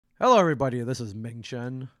Hello, everybody. This is Ming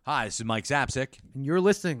Chen. Hi, this is Mike Zapsik. And you're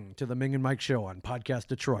listening to the Ming and Mike Show on Podcast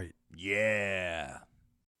Detroit. Yeah.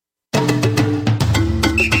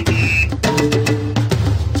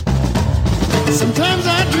 Sometimes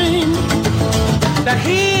I dream that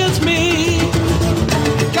heals me.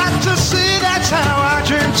 Got to see that's how I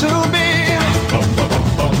dream to be.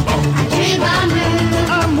 I dream I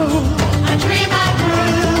move. I dream I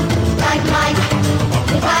groove. Like Mike.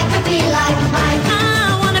 If I could be like Mike.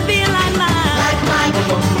 I wanna be like Mike. Like Mike.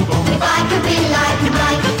 If I could be like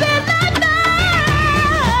Mike. Be like Mike.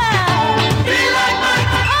 Be like Mike.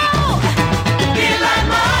 Oh. Be like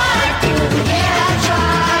Mike. Yeah, I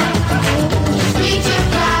try. Just reach and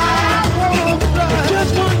fly.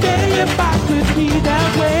 Just one day if I could be that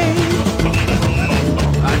way.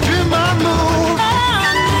 I dream I move.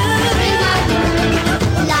 Dream I groove.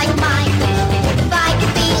 Like Mike. If I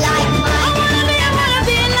could be like Mike. I wanna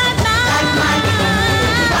be like Mike. Like Mike.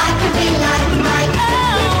 If I could be like Mike.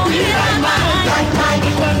 Oh, be like Mike. Like Mike.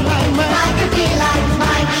 If I could be like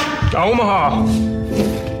Mike. Omaha.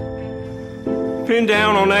 Pinned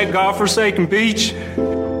down on that godforsaken beach.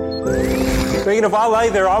 Thinking if I lay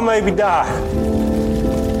there, I'll maybe die.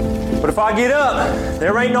 But if I get up,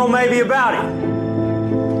 there ain't no maybe about it.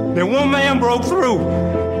 Then one man broke through.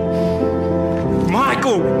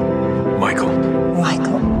 Michael.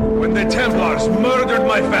 When the Templars murdered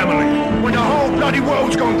my family. When the whole bloody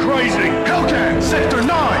world's gone crazy. Hellcat, Sector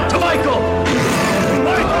 9, to Michael!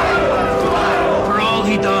 For all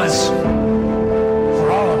he does.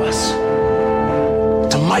 For all of us.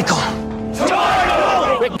 To Michael.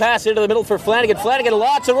 Quick pass into the middle for Flanagan. Flanagan,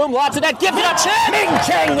 lots of room, lots of net. Give it a chance. Ming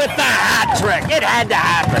Cheng with the hat trick. It had to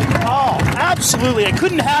happen. Oh, absolutely. It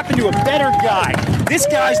couldn't happen to a better guy. This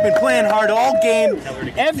guy's been playing hard all game.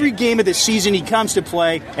 Every game of the season he comes to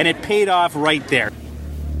play, and it paid off right there.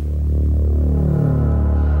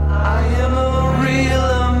 I am a real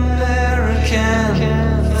American.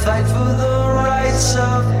 Fight for the rights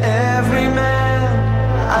of every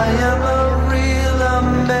man. I am a real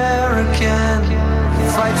American.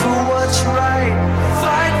 Fight for what's right.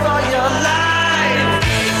 Fight for your life.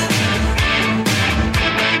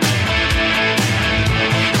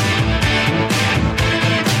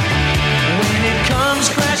 When it comes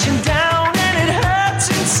crashing down and it hurts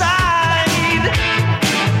inside,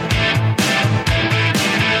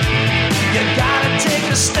 you gotta take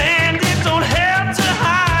a stand. It don't have to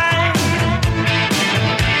hide.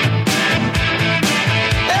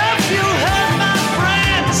 If you hurt my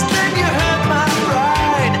friends, then you hurt my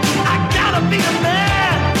pride. I gotta be a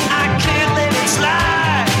man. I can't let it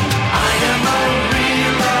slide. I am a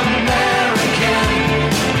real American.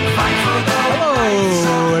 Fight for the rights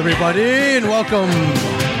Hello, of everybody, and welcome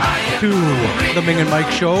to the Ming and Mike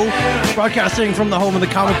Show, broadcasting from the home of the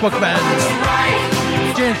comic book man,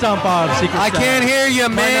 Jamestown Bob, Secret I Staff. can't hear you,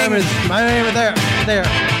 My name man. is there.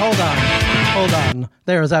 Hold on.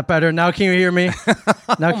 There, is that better? Now can you hear me?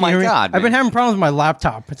 Now can my you hear me? God, I've been man. having problems with my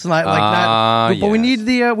laptop. It's not like not. But we yes. need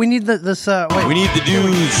this. Wait. We need the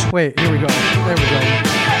dues. Wait, here we go. There we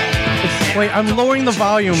go. Wait, I'm lowering the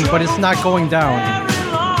volume, but it's not going down. Wait,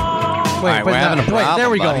 All right, but we're having a problem, there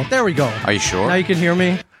we buddy. go. There we go. Are you sure? Now you can hear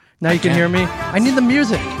me. Now you can can. hear me. I need the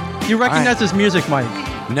music. You recognize right. this music, Mike?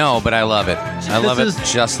 No, but I love it. I love it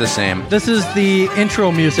is- just the same. This is the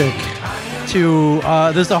intro music to.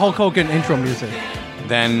 This is the Hulk Hogan intro music.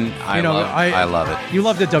 Then I You know, love it. You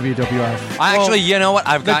love the WWF. Actually, you know what?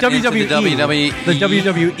 I've the gotten into the WWE. The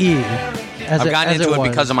WWE. I've gotten into it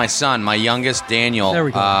because of my son, my youngest, Daniel, There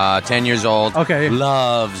we go. 10 years old, Okay.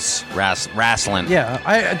 loves wrestling.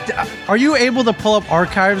 Yeah. Are you able to pull up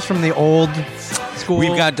archives from the old school?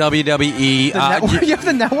 We've got WWE. The network? You have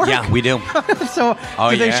the network? Yeah, we do. So,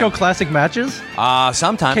 Oh, do they yeah. show classic matches?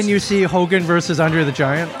 Sometimes. Can you see Hogan versus Andre the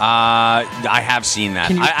Giant? I have seen that.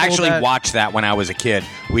 Can you I pull actually that? watched that when I was a kid.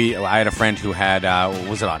 I had a friend who had,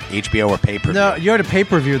 was it on HBO or pay-per-view? No, you had a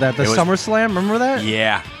pay-per-view that the It was- SummerSlam. Remember that?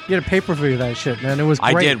 Yeah, You had a pay-per-view of that shit, man. It was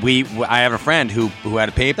great. I did. I have a friend who had a That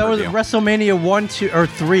was pay-per-view. WrestleMania 1, 2, or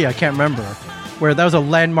 3. I can't remember. Where that was a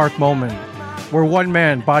landmark moment, where one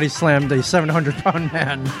man body slammed a 700-pound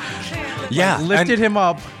man. yeah, Lifted him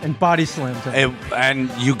up and body slammed him. and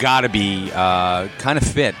you got to be kind of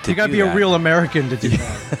fit to You got to do be that. a real American to do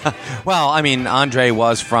that. Well, I mean, Andre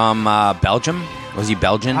was from Belgium. Was he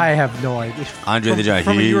Belgian? I have no idea. Andre the Giant.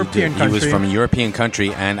 From a European country. He was from a European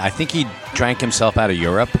country, and I think he drank himself out of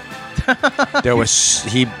Europe.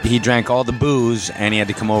 He drank all the booze, and he had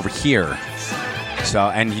to come over here. So,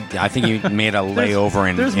 and I think he made a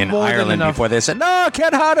layover there's in more than Ireland enough- before they said, "No,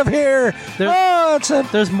 get out of here!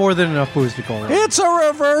 There's more than enough booze to go around. It's a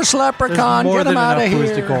reverse There's leprechaun. more Get than him out enough of booze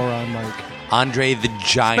to here!" go around, Mike. Andre the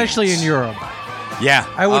Giant. especially in Europe. Yeah.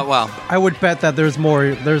 I would. well, I would bet that there's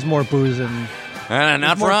more booze in.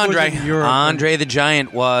 not for more booze Andre. in Europe Andre the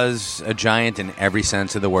Giant was a giant in every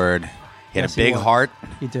sense of the word. He had Yes, a big was. heart.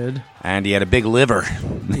 He did. And he had a big liver.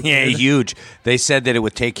 Yeah, huge. They said that it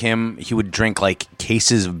would take him, he would drink like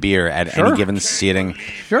cases of beer at any Sure. given sitting.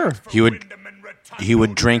 Sure. He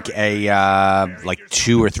would drink a like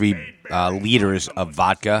 2 or 3 liters of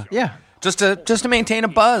vodka. Yeah. Just to maintain a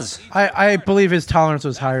buzz. I believe his tolerance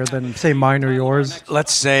was higher than, say, mine or yours.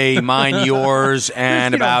 Let's say mine, yours,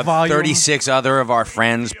 and You know, about volume. 36 other of our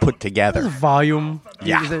friends put together. Volume.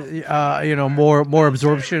 Yeah. More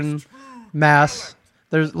absorption, mass.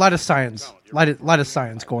 There's a lot of science. Lot of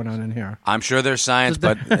science going on in here. I'm sure there's science,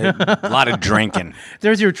 but a lot of drinking.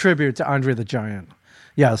 There's your tribute to Andre the Giant.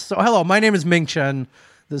 Yes. So, hello, my name is Ming Chen.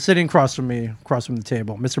 Sitting across from me, across from the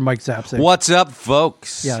table, Mr. Mike Zapsik. What's up,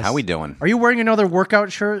 folks? Yes. How we doing? Are you wearing another workout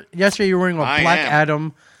shirt? Yesterday you were wearing a I Black am.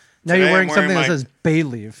 Adam. Now Today you're wearing I'm something wearing that my- says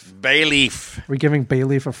Bayleaf. Bayleaf. We're giving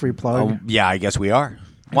Bayleaf a free plug. Oh, yeah, I guess we are.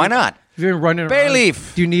 Why not? If you're running around,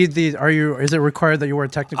 Bayleaf. do you need these? Is it required that you wear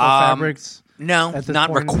technical fabrics? No, At this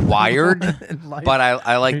not point in- required. in life? But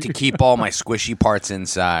I like to keep all my squishy parts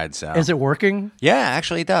inside. So Is it working? Yeah,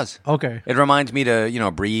 actually, it does. Okay. It reminds me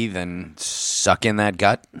to breathe and suck in that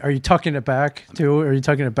gut. Are you tucking it back too? Are you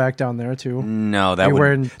tucking it back down there too? No, Are that you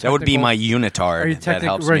wearing would be technical- my unitard. Are you that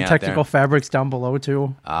helps wearing me out technical there. fabrics down below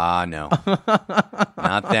too? No,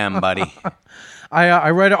 not them, buddy. I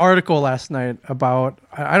read an article last night about.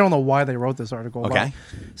 I don't know why they wrote this article. about- Okay.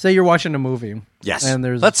 say you're watching a movie. Yes. And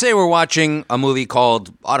there's Let's say we're watching a movie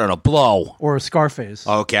called Blow. or Scarface.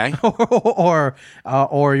 Okay. or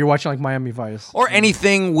you're watching like Miami Vice. Or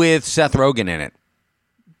anything with Seth Rogen in it.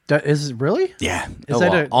 Is it really? Yeah. Is Oh,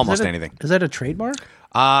 that well, a, almost is that a- anything. Is that a trademark?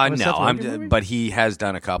 No, Seth Rogen movie? but he has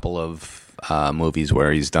done a couple of movies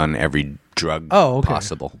where he's done every drug Okay.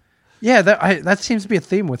 possible. Yeah, that seems to be a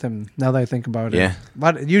theme with him. Now that I think about it,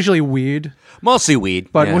 Yeah. usually weed. Mostly weed.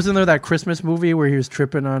 But yeah. wasn't there that Christmas movie where he was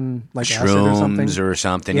tripping on like acid or something? Shrooms or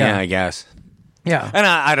something? Yeah. Yeah, I guess. Yeah. And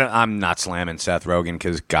I'm not slamming Seth Rogen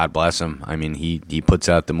because God bless him. I mean, he puts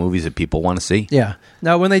out the movies that people want to see. Yeah.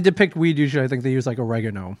 Now, when they depict weed, usually I think they use like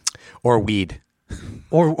oregano Or weed.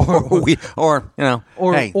 or Weed. Or,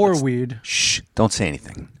 hey, let's- weed. Shh, don't say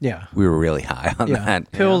anything. Yeah. We were really high on Yeah.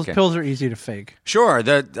 that. Pills. Yeah, okay. Pills are easy to fake. Sure,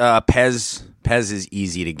 the Pez is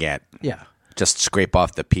easy to get. Yeah. Just scrape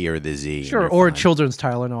off the P or the Z. and Sure. you're Or fine. children's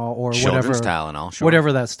Tylenol or Children's whatever. Tylenol, sure.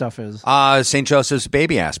 Whatever that stuff is. St. Joseph's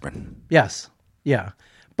baby aspirin. Yes. Yeah.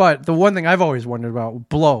 But the one thing I've always wondered about,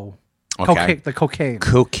 blow. Okay. The cocaine.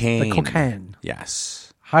 Cocaine. The cocaine. Yes.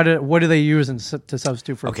 What do they use to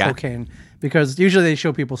substitute for Okay. cocaine? Because usually they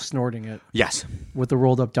show people snorting it Yes. with the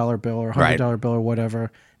rolled up dollar bill or Right. $100 bill or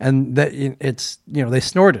whatever, and that it's they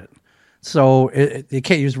snort it, so you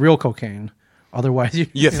can't use real cocaine. Otherwise,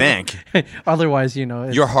 You think. Otherwise,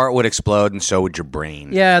 it's, Your heart would explode and so would your brain.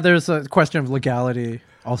 yeah. There's a question of legality.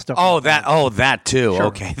 All stuff. That too. Sure.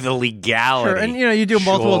 Okay, the legality. Sure, and you do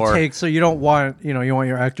multiple Sure. takes, so you don't want you want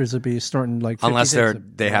your actors to be snorting like 50 Unless takes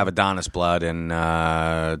they have Adonis blood and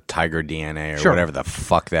tiger DNA or Sure. whatever the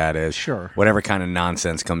fuck that is. Sure. Whatever kind of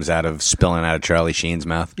nonsense comes out of spilling out of Charlie Sheen's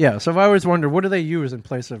mouth. Yeah, so I've always wondered, what do they use in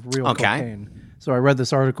place of real Okay. cocaine? So I read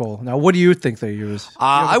this article. Now, what do you think they use? Do you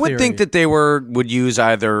have a I would theory? think that they would use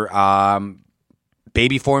either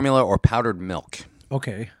baby formula or powdered milk.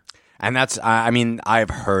 Okay. And that's, I've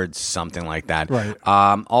heard something like that. Right.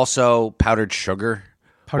 Also, powdered sugar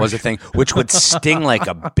was a thing, which would sting like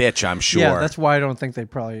a bitch, I'm sure. Yeah, that's why I don't think they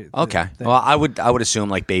probably. Okay. they- Well, I would assume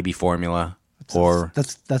like baby formula or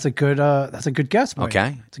that's a good guess. Mike.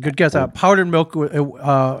 Okay. It's a good guess. Powdered milk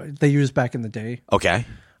they used back in the day. okay.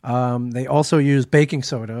 They also use baking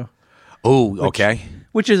soda, Oh, okay.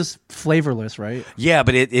 which is flavorless, right? Yeah,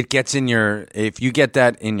 but it gets in if you get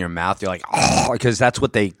that in your mouth, you're like, oh, because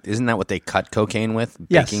isn't that what they cut cocaine with?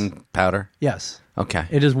 Yes. Baking powder? Yes. Okay.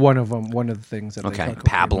 It is one of them. One of the things that. Okay. They cut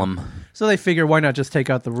cocaine Pablum. with. So they figure, why not just take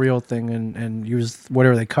out the real thing and use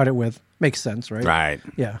whatever they cut it with? Makes sense, right? Right.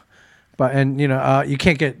 Yeah. But you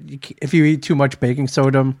can't if you eat too much baking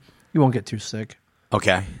soda, you won't get too sick.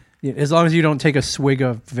 Okay. As long as you don't take a swig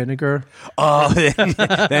of vinegar. Oh,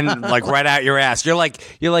 then like right out your ass. You're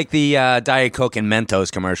like the Diet Coke and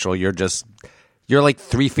Mentos commercial. You're just You're like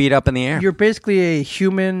 3 feet up in the air. You're basically a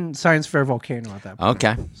human science fair volcano at that point.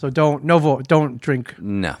 Okay. So don't drink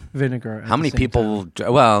No. vinegar. at How the many same people?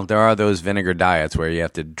 time. Well, there are those vinegar diets where you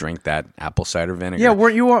have to drink that apple cider vinegar. Yeah,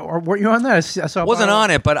 weren't you on that? I saw a Wasn't bottle-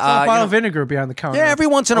 on it, but, saw a you bottle know- of vinegar behind the counter. Yeah, every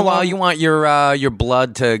once in a while Along- you want your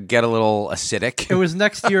blood to get a little acidic. It was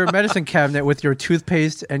next to your medicine cabinet with your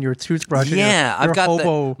toothpaste and your toothbrush. and Yeah, your I've got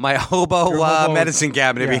hobo. my hobo, your hobo- medicine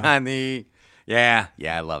cabinet Yeah. behind the. Yeah,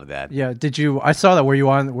 I love that. Yeah, did you? I saw that. Were you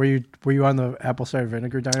on the apple cider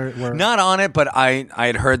vinegar diet? Where, Not on it, but I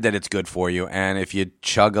had heard that it's good for you, and if you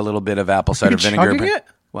chug a little bit of apple cider vinegar, chugging it?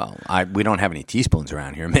 well, we don't have any teaspoons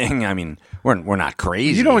around here, Ming. I mean, we're not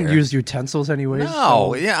crazy. you don't here. use utensils anyways.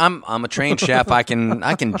 No, so- yeah, I'm a trained chef. I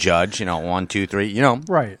can judge. 1, 2, 3.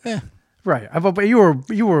 right. Yeah, right. But you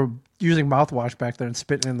were using mouthwash back there and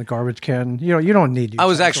spitting in the garbage can. You don't need. I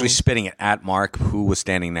was actually utensils. spitting it at Mark, who was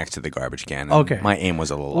standing next to the garbage can. and Okay. my aim was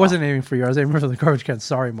a little. I wasn't aiming for you. I was aiming for the garbage can.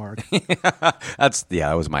 Sorry, Mark.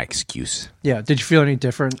 That was my excuse. Yeah. Did you feel any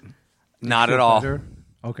different? Not Feel at all. better?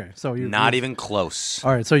 Okay, so you Not even close.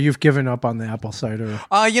 All right, so you've given up on the apple cider.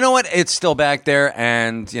 You know what? It's still back there,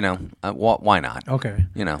 and why not? Okay.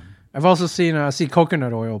 I've also seen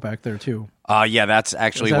coconut oil back there too. Yeah, that's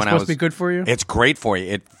actually Is that when I supposed was. to be good for you? It's great for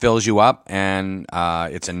you. It fills you up, and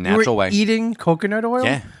it's a natural way. Eating coconut oil.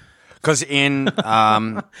 Yeah, because in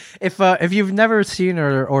If you've never seen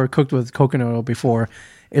or cooked with coconut oil before,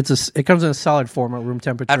 it comes in a solid form at room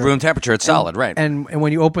temperature. at room temperature, it's solid, right? And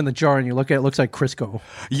when you open the jar and you look at it, it looks like Crisco.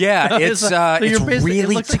 Yeah, it's so you're it's basically- it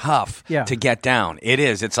really looks like- tough Yeah. to get down. It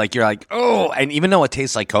is. It's like you're like, oh, and even though it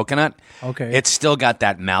tastes like coconut, Okay. it's still got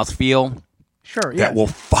that mouthfeel Sure, yeah. that will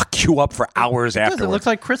fuck you up for hours It does. afterwards. It looks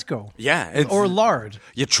like Crisco. Yeah, it's, Or lard.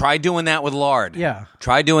 you try doing that with lard. Yeah.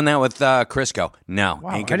 Try doing that with Crisco. No,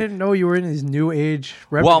 Wow, ain't I gonna- didn't know you were in these new age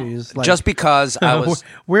Well, remedies. just because I was.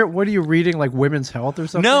 What are you reading? Like Women's Health or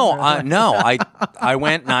something? No, Or- no. I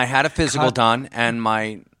went and I had a physical done, and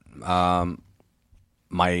my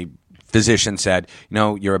physician said,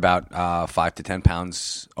 you're about 5 to 10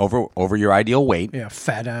 pounds over your ideal weight. Yeah,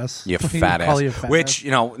 fat ass. You He fat call ass. you a fat Which,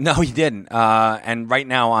 ass? no, he didn't. And right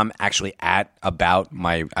now I'm actually at about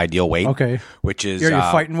my ideal weight. Okay. Which is You're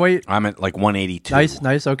fighting weight? I'm at like 182.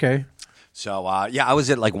 Nice. Okay. So I was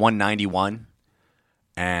at like 191.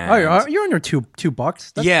 And Oh, you're under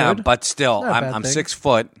 $2. That's yeah, good. but still, Not a bad I'm thing. 6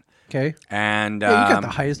 foot, Okay. and Yeah, you got the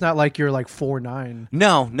height. It's not like you're like 4'9",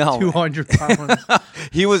 no, 200 pounds.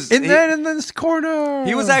 he was in this corner.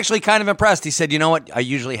 He was actually kind of impressed. He said, "You know what? I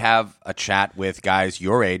usually have a chat with guys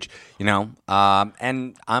your age,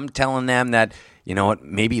 and I'm telling them that,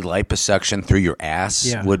 maybe liposuction through your ass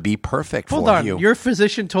Yeah. would be perfect Hold for on. you." Your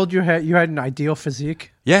physician told you you had an ideal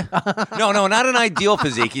physique. Yeah. No, not an ideal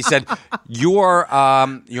physique. He said you're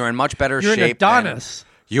in much better You're an shape. than- Adonis.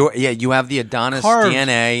 You have the Adonis Carved.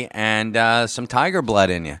 DNA and some tiger blood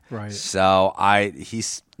in you. Right. So he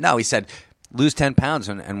said lose 10 pounds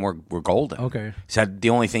and we're golden. Okay. He said the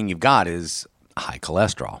only thing you've got is high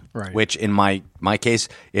cholesterol. Right. Which in my case,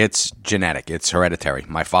 it's genetic. It's hereditary.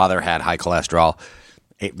 My father had high cholesterol,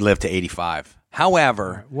 lived to 85.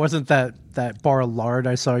 However, Wasn't that bar of lard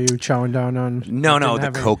I saw you chowing down on? no, Didn't the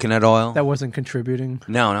have any- coconut oil. That wasn't contributing.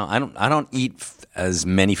 No, I don't eat as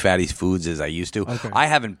many fatty foods as I used to. Okay. I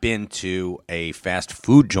haven't been to a fast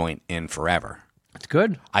food joint in forever. It's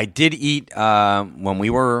good. I did eat when we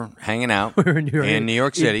were hanging out We were in New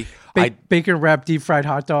York City. Bacon wrapped deep fried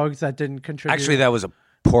hot dogs that didn't contribute. Actually, that was a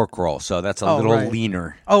pork roll, so that's a little right.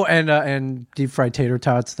 leaner. Oh, and deep fried tater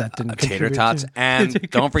tots that didn't Tater contribute tots, to- and to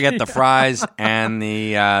don't forget the contribute- fries and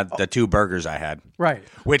the 2 burgers I had. Right.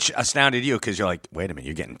 Which astounded you because you're like, wait a minute,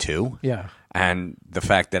 you're getting 2? Yeah. And the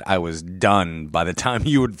fact that I was done by the time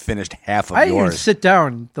you had finished half of I didn't even yours. sit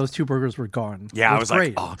down. Those 2 burgers were gone. Yeah, It I was like,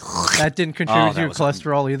 great. oh. That didn't contribute that to your was-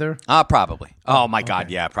 cholesterol either. Probably. Oh my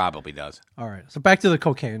God, yeah, probably does. All right. So back to the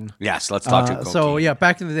cocaine. Yes, let's talk to cocaine. So yeah,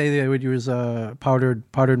 back in the day they would use powdered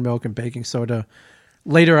milk and baking soda.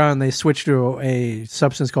 Later on, they switched to a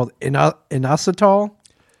substance called inositol.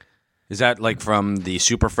 Is that like from the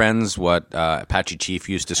Super Friends? What Apache Chief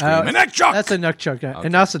used to scream? An neck chuck! That's a neck chuck.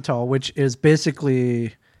 Inositol, which is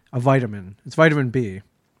basically a vitamin. It's vitamin B.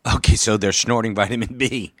 Okay, so they're snorting vitamin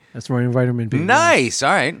B. That's vitamin B. Nice.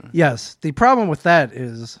 All right. Yes. The problem with that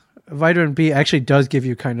is vitamin B actually does give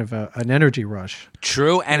you kind of an energy rush.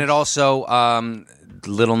 True, and it also,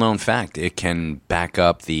 little known fact, it can back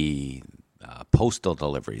up the postal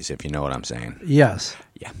deliveries, if you know what I'm saying. Yes.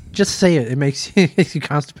 Yeah. Just say it. It makes you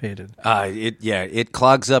constipated. It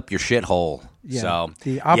clogs up your shithole. Yeah. So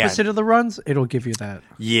the opposite of the runs, it'll give you that.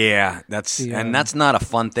 Yeah, that's not a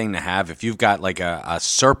fun thing to have if you've got like a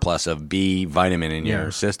surplus of B vitamin in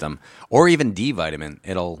your system, or even D vitamin.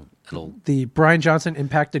 It'll the Brian Johnson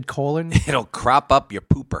impacted colon. It'll crop up your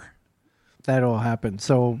pooper. That'll happen.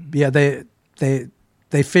 So yeah, they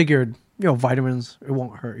figured, vitamins, it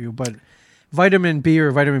won't hurt you, but vitamin B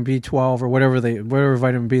or vitamin B12 or whatever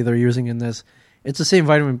vitamin B they're using in this, it's the same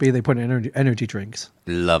vitamin B they put in energy drinks.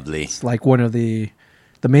 Lovely. It's like one of the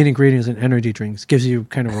main ingredients in energy drinks. Gives you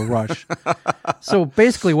kind of a rush. So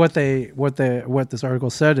basically, what this article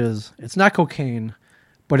said is it's not cocaine,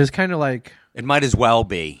 but it's kind of like it might as well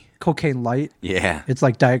be cocaine light. Yeah, it's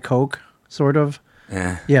like Diet Coke, sort of.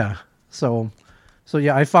 Yeah. So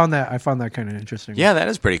yeah, I found that kind of interesting. Yeah, that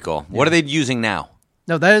is pretty cool. Yeah. What are they using now?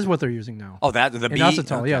 No, that is what they're using now. Oh, the B?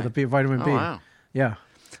 Inositol, yeah, the B, vitamin B. Wow. Yeah.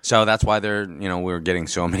 So that's why we're getting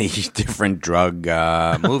so many different drug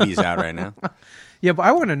movies out right now. Yeah, but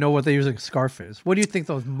I want to know what they use in Scarface. What do you think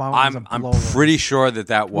those mountains I'm of blow pretty sure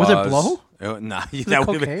that was... Was it blow? No,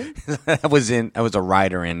 cocaine? That was a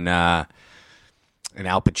rider in Al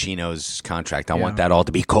Pacino's contract. I want that all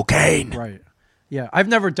to be cocaine. Right. Yeah, I've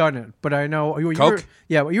never done it, but I know... Coke?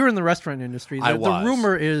 You were in the restaurant industry. I was. The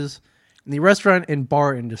rumor is in the restaurant and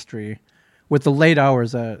bar industry... with the late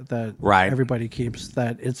hours that everybody keeps,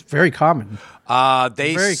 that it's very common.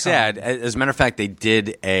 They said, as a matter of fact, they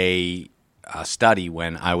did a study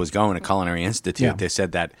when I was going to Culinary Institute. Yeah. They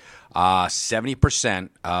said that 70%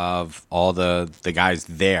 of all the guys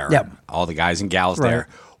there, all the guys and gals there,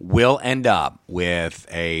 will end up with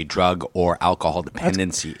a drug or alcohol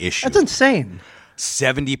dependency issue. That's insane.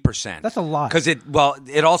 70%. That's a lot. Because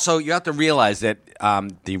it also, you have to realize that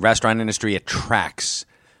the restaurant industry attracts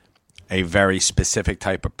a very specific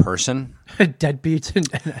type of person.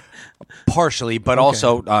 Deadbeats. Partially, but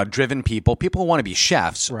also driven people. People who want to be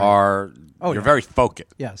chefs are very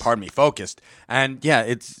focused. Yes. Pardon me, focused. And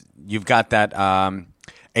you've got that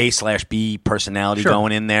A/B personality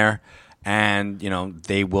going in there, and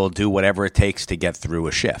they will do whatever it takes to get through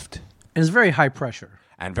a shift. And it's very high pressure.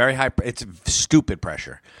 And very high. It's stupid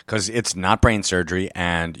pressure because it's not brain surgery,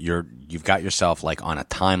 and you've got yourself like on a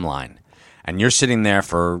timeline, and you're sitting there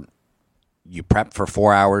you prep for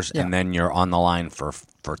 4 hours, and then you're on the line for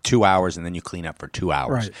 2 hours, and then you clean up for 2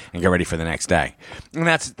 hours and get ready for the next day. And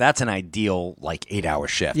that's an ideal 8-hour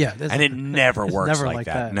shift. Yeah, and it never works never like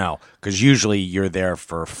that. No, because usually you're there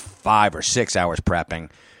for 5 or 6 hours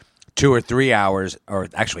prepping, 2 or 3 hours, or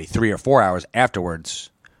actually 3 or 4 hours afterwards.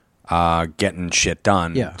 Getting shit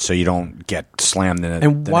done, so you don't get slammed in it.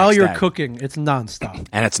 And while you're cooking, it's nonstop.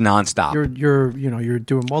 And it's nonstop. You're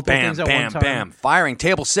doing multiple things at one time. Bam, firing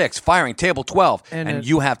table 6, firing table 12, and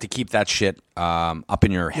you have to keep that shit up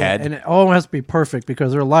in your head. And it all has to be perfect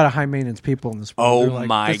because there are a lot of high maintenance people in this world. Oh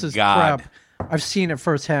my this is God! Crap. I've seen it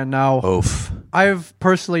firsthand now. Oof. I've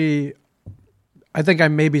personally, I think I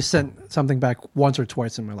maybe sent something back once or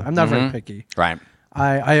twice in my life. I'm not very picky. Right.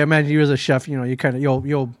 I imagine you as a chef, you kind of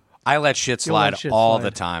you'll. I let shit slide all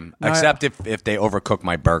the time, except if they overcook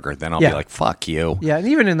my burger, then I'll be like, "Fuck you." Yeah, and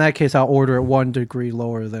even in that case, I'll order it 1 degree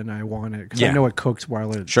lower than I want it because I know it cooks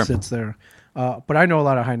while it sits there. But I know a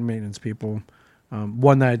lot of high maintenance people.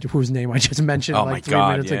 One whose name I just mentioned 3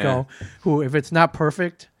 minutes ago, who if it's not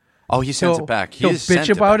perfect, he sends it back. He'll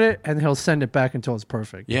bitch about it, and he'll send it back until it's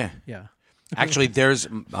perfect. Yeah. Actually, there's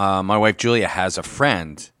my wife Julia has a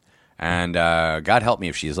friend. And God help me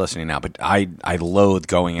if she's listening now, but I loathe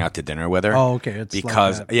going out to dinner with her. Oh, okay. It's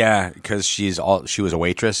because like because she was a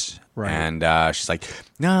waitress, and she's like,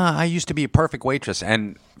 "No, I used to be a perfect waitress."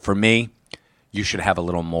 And for me, you should have a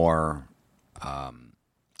little more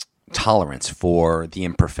tolerance for the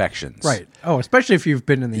imperfections, right? Oh, especially if you've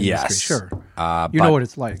been in the industry, sure. You know what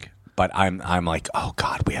it's like. But I'm like, oh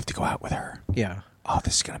God, we have to go out with her. Yeah. Oh,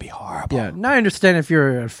 this is going to be horrible. Yeah. Now I understand if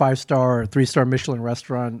you're a 5-star or 3-star Michelin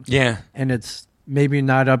restaurant. Yeah. And it's maybe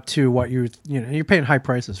not up to what you're paying high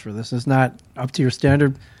prices for this. It's not up to your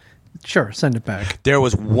standard. Sure, send it back. There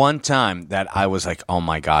was one time that I was like, oh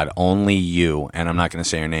my God, only you. And I'm not going to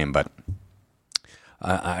say her name, but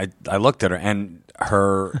I looked at her and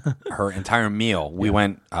her entire meal. We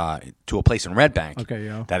went to a place in Red Bank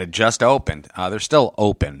that had just opened. They're still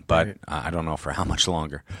open, but I don't know for how much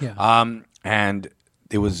longer. Yeah. And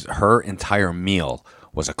it was her entire meal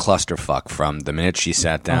was a clusterfuck from the minute she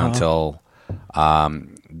sat down till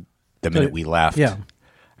the minute we left. Yeah.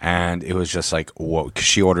 And it was just like, whoa, 'cause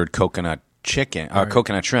she ordered coconut chicken,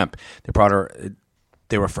 coconut shrimp. They brought her,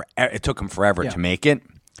 it took them forever to make it.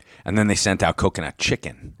 and then they sent out coconut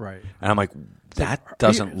chicken. Right. And I'm like, that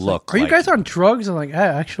doesn't look. Are you guys on drugs? And like,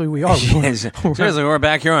 actually, we are. Seriously, we're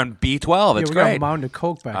back here on B12. It's we got a great. mound of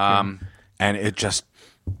coke back here. And it just,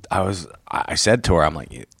 I said to her, I'm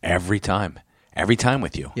like, every time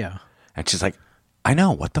with you. Yeah. And she's like, I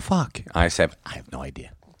know, what the fuck? I said, I have no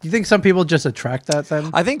idea. Do you think some people just attract that then?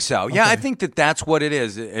 I think so. Yeah, I think that's what it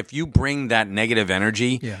is. If you bring that negative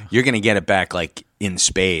energy, you're going to get it back like in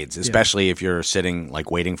spades, especially if you're sitting like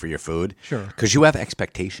waiting for your food. Sure. Because you have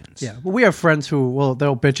expectations. Yeah. Well, we have friends who,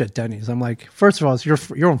 they'll bitch at Denny's. I'm like, first of all, it's your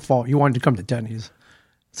own fault. You wanted to come to Denny's.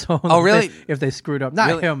 So really? If they screwed up. Not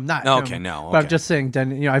Really? him, not No, him. okay, no, But I'm okay. just saying,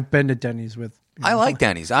 Denny, I've been to Denny's with... I like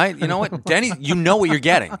Denny's. You know what? Denny's, you know what you're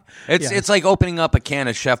getting. It's like opening up a can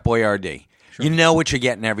of Chef Boyardee. Sure. You know what you're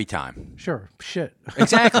getting every time. Sure. Shit.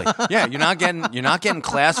 Exactly. Yeah, you're not getting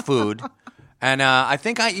class food. And I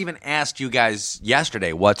think I even asked you guys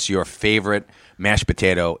yesterday, what's your favorite mashed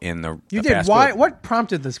potato in the You the did. fast Why? food? What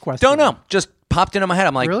prompted this question? Don't know. Just popped into my head.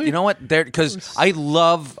 I'm like, Really? you know what? Because I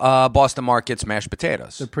love Boston Market's mashed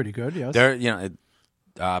potatoes. They're pretty good, yes. They're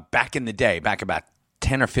back in the day, back about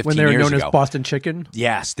 10 or 15 when they were years known ago. as Boston Chicken.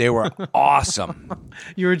 Yes, they were awesome.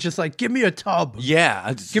 You were just like, give me a tub.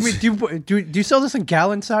 Yeah. Give me. Do you sell this in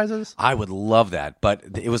gallon sizes? I would love that, but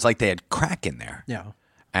it was like they had crack in there. Yeah.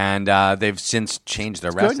 And they've since changed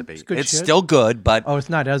their good. recipe. It's good It's shit. still good, but Oh, it's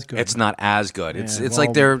not as good. it's not as good. It's Yeah,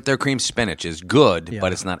 like their cream spinach is good, Yeah.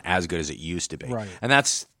 but it's not as good as it used to be. Right. And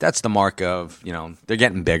that's the mark of, they're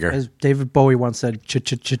getting bigger. As David Bowie once said,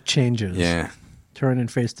 changes. Yeah. Turn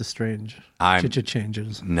and face the strange.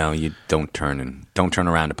 Changes. No, you don't turn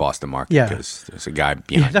around at Boston Market Yeah. because there's a guy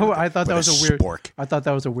behind you I thought that with was a weird. spork. I thought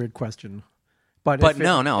that was a weird question. But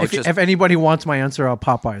no, If, it's just- if anybody wants my answer,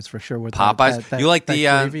 Popeyes for sure. With Popeyes? that You like that the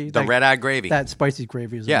gravy, the red-eyed gravy? That spicy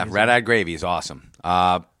gravy is Yeah, amazing. red-eyed gravy is awesome.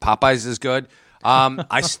 Popeyes is good.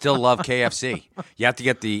 I still love KFC. You have to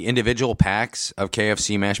get the individual packs of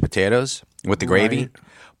KFC mashed potatoes with the gravy. Right.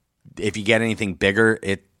 If you get anything bigger,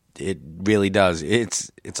 it really does. It's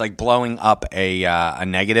like blowing up a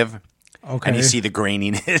negative, Okay. and you see the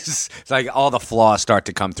graininess. It's like all the flaws start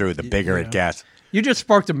to come through the bigger it gets. You just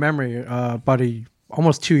sparked a memory.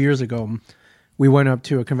 Almost 2 years ago, we went up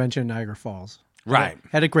to a convention in Niagara Falls. Right.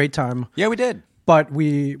 Had a great time. Yeah, we did. But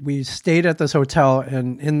we stayed at this hotel,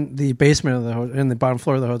 and in the basement of the in the bottom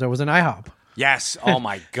floor of the hotel was an IHOP. Yes. Oh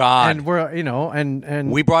my God. And we're and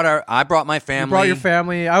I brought my family. you brought your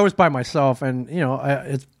family. I was by myself, and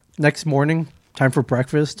it's next morning, time for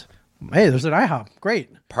breakfast. Hey, there's an IHOP. Great.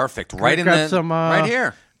 Perfect. Right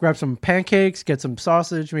here. Grab some pancakes, get some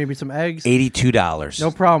sausage, maybe some eggs. $82. No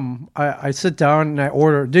problem. I sit down and I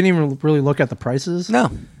order. Didn't even really look at the prices. No.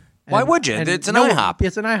 Why And- would you? and It's an no, IHOP.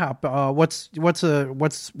 It's an IHOP.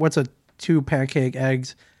 What's a 2 pancake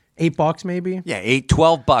eggs? $8 maybe. Yeah,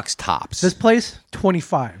 $12 tops. This place,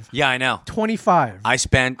 25. Yeah, I know. 25. I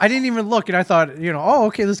didn't even look, and I thought,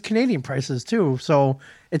 okay, there's Canadian prices too, so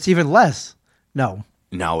it's even less. No,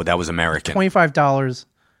 that was American. $25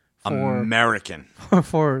 for American.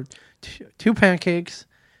 for 2 pancakes,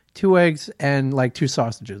 2 eggs, and like 2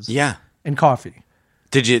 sausages. Yeah. And coffee.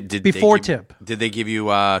 Did Before they give, tip. Did they give you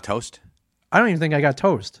toast? I don't even think I got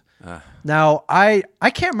toast. Now I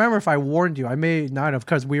can't remember if I warned you. I may not have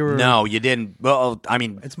because we were. No, you didn't. Well, I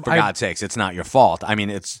mean, for God's sakes, it's not your fault. I mean,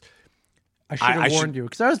 it's. I should have warned you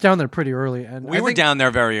because I was down there pretty early, and We were down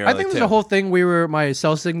there very early. I think it was too. the whole thing. My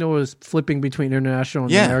cell signal was flipping between international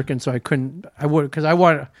and American, so I couldn't. I would because I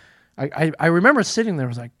want. I remember sitting there. I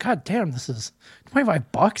was like, God damn, this is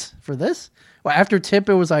 $25 for this. Well, after tip,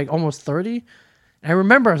 it was like almost 30. And I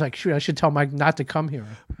remember I was like, shoot, I should tell Mike not to come here.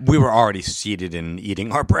 We were already seated and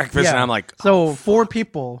eating our breakfast, and I'm like, so 4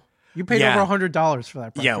 people. You paid Yeah. over $100 for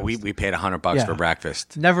that breakfast. yeah, we paid $100 Yeah. for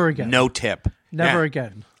breakfast. Never again. No tip. Never Yeah.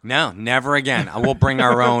 again. No, never again. We'll bring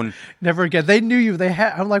our own. Never again. They knew you. They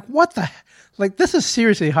had. I'm like, what the? Like, this is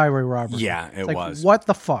seriously highway robbery. Yeah, it It's like, was. What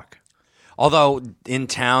the fuck? Although in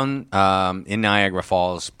town, in Niagara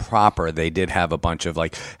Falls proper, they did have a bunch of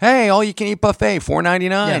like, hey, all you can eat buffet, $4.99.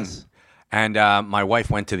 Yes. And my wife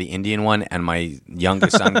went to the Indian one, and my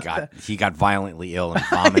youngest son got violently ill and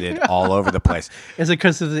vomited all over the place. Is it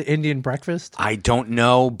because of the Indian breakfast? I don't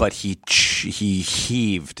know, but he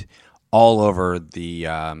heaved all over the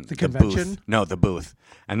convention? booth. No, the booth.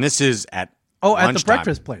 And this is at At the lunchtime.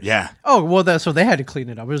 breakfast place. Yeah. Oh well, so they had to clean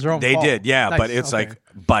it up. It was their own They fault. did, yeah, Nice, but it's okay.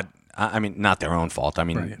 I mean, not their own fault. I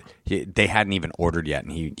mean, they hadn't even ordered yet,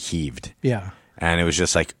 and he heaved. Yeah. And it was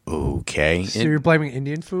just like, okay. So you're blaming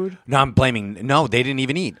Indian food? No, I'm blaming. No, they didn't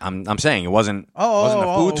even eat. I'm saying it wasn't. Oh, wasn't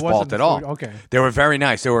the food's it wasn't fault the at all. food. Okay. They were very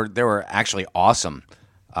nice. They were actually awesome.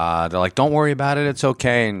 They're like, don't worry about it. It's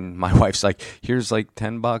okay. And my wife's like, here's like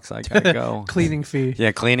 $10. I gotta go. Cleaning fee.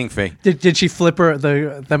 Yeah, cleaning fee. Did she flip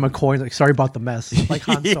them a coin? Like, sorry about the mess. Like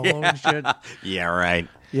Han Solo and shit. Yeah, right.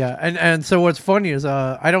 Yeah, and so what's funny is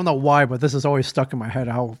I don't know why, but this is always stuck in my head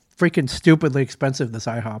how freaking stupidly expensive this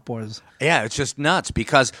IHOP was. Yeah, it's just nuts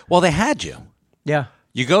because, well, they had you. Yeah.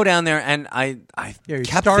 You go down there, and I You're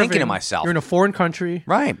kept starving. thinking to myself. You're in a foreign country.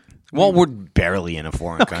 Right. Well, we're barely in a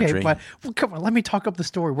foreign Okay, country. but come on, let me talk up the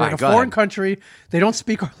story. We're in a go foreign ahead. country. They don't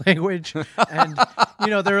speak our language, and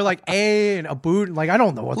they're like a and a boot. Like I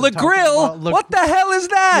don't know what Le they're talking Grill? about. What the hell is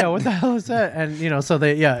that? Yeah, what the hell is that? And so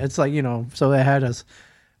it's like so they had us.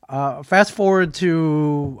 Fast forward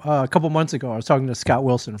to a couple months ago, I was talking to Scott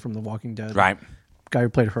Wilson from The Walking Dead, Right. Guy who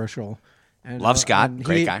played Herschel. And, Love Scott. and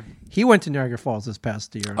Great guy. He went to Niagara Falls this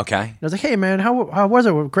past year. Okay. And I was like, hey, man, how was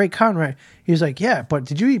it? Great con, right? He was like, yeah, but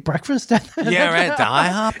did you eat breakfast? Yeah, right. The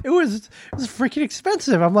IHOP? It was freaking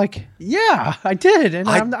expensive. I'm like, yeah, I did. And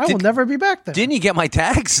I will never be back there. Didn't you get my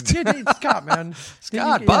text? Yeah, Scott, man.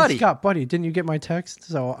 Scott, buddy. Scott, buddy. Didn't you get my text?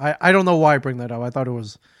 So I don't know why I bring that up. I thought it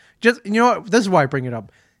was just, what? This is why I bring it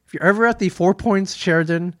up. If you're ever at the 4 Points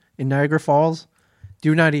Sheraton in Niagara Falls,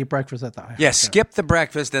 do not eat breakfast at the IHOP. Yeah, skip the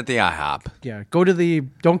breakfast at the IHOP. Yeah,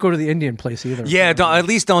 don't go to the Indian place either. Yeah, at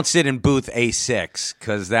least don't sit in booth A6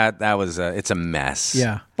 because that was it's a mess.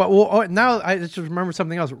 Yeah, but now I just remember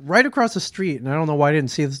something else. Right across the street, and I don't know why I didn't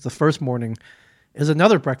see this the first morning, is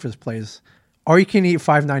another breakfast place. All you can eat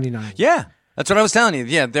 $5.99. Yeah, that's what I was telling you.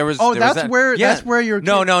 Yeah, there was. Oh, there was that's that. where Yeah. that's where you're.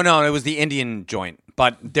 No. It was the Indian joint,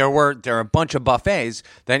 but there are a bunch of buffets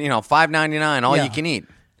that $5.99 all Yeah. you can eat.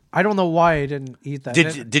 I don't know why I didn't eat that.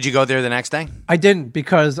 Did you go there the next day? I didn't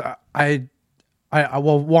because I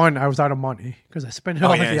one, I was out of money because I spent it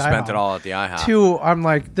all at the you IHOP. spent it all at the IHOP. Two, I'm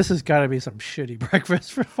like, this has got to be some shitty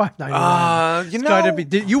breakfast for $5.99. You It's gotta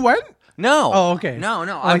be. You went? No. Oh, okay. No.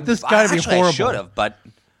 Like, this got to be horrible. I should have, but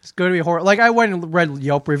It's going to be horrible. Like I went and read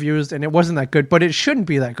Yelp reviews, and it wasn't that good. But it shouldn't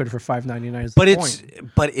be that good for $5.99.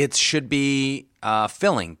 But it should be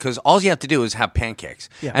filling because all you have to do is have pancakes.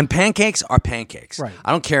 Yeah. And pancakes are pancakes. Right.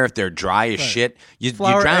 I don't care if they're dry as shit. You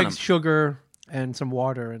Flour, drown eggs, them. sugar, and some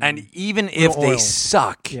water. And even if oil. they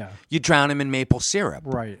suck, Yeah. you drown them in maple syrup.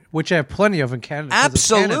 Right, which I have plenty of in Canada. 'cause it's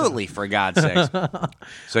Canada. Absolutely, for God's sakes.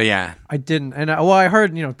 So yeah, I didn't, and I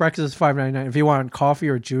heard breakfast is $5.99. If you want coffee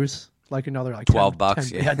or juice, like another like $12.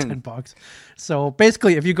 10, yeah, $10. So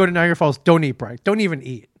basically, if you go to Niagara Falls, don't eat breakfast. Don't even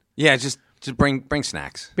eat. yeah, just bring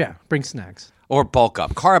snacks Yeah, bring snacks. or bulk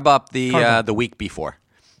up, carb up the Carb up. the week before,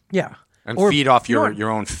 Yeah, and Or, feed off you know your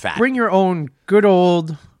what? own fat. Bring your own good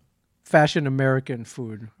old fashioned American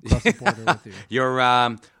food across the border with you.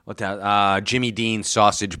 your Jimmy Dean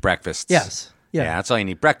sausage breakfasts. Yes. Yeah. Yeah, that's all you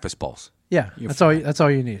need. Breakfast bowls. Yeah, that's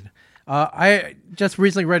all you need. I just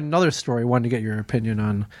recently read another story. Wanted to get your opinion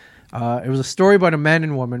on. It was a story about a man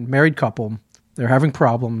and woman, married couple. They're having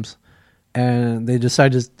problems, and they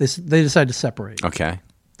decide to separate. Okay.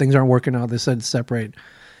 Things aren't working out. They decide to separate.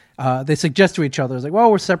 They suggest to each other, "It's like,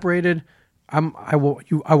 well, we're separated. I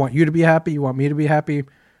want you to be happy. You want me to be happy.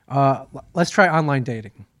 Let's try online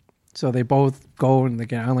dating." So they both go and they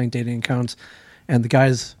get online dating accounts, and the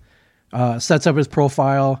guy's sets up his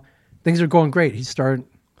profile. Things are going great. He starts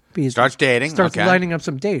dating. Starts okay. lining up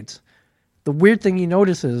some dates. The weird thing he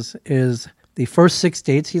notices is the first 6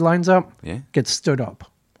 dates he lines up get stood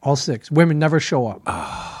up. All 6. Women never show up.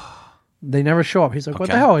 They never show up. He's like, what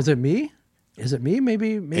the hell? Is it me? Is it me?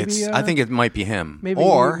 Maybe. I think it might be him. Maybe,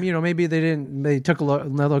 or maybe they didn't. They took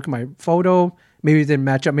another look at my photo. Maybe it didn't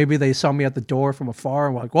match up. Maybe they saw me at the door from afar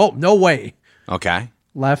and were like, "Whoa, no way!" Okay.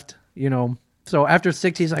 Left. So after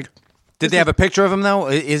 6, he's like, Did they have a picture of him though?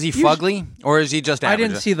 Is he fugly or is he just I average?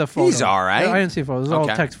 didn't see the photo. He's all right. I didn't see the photo. It was all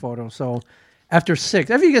Okay. text photo. So after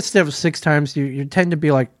 6, after you get stiff 6 times, you tend to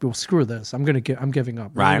be like, well, screw this. I'm giving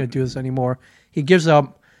up. I'm Right. not going to do this anymore. He gives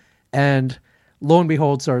up, and lo and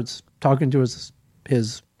behold, starts talking to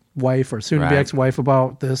his wife or soon-to-be Right. ex-wife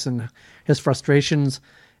about this and his frustrations,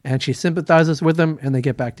 and she sympathizes with him, and they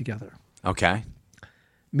get back together. Okay.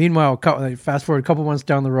 Meanwhile, fast forward a couple months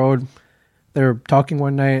down the road, they're talking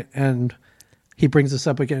one night, and he brings this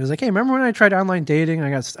up again. He's like, "Hey, remember when I tried online dating? I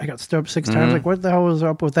got stood up 6 times. Like, what the hell was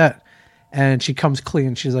up with that?" And she comes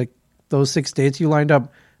clean. She's like, "Those 6 dates you lined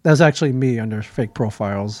up, that's actually me under fake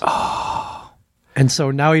profiles." Oh. And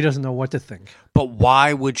so now he doesn't know what to think. But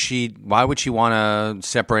why would she want to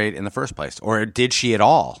separate in the first place? Or did she at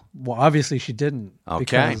all? Well, obviously she didn't.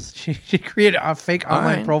 Okay. Because she created fake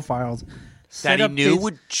online right. profiles. That he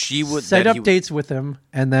knew she would set up dates with him,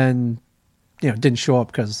 and then didn't show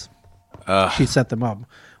up because she set them up.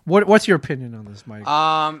 What's your opinion on this, Mike?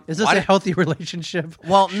 Is this why a did- healthy relationship?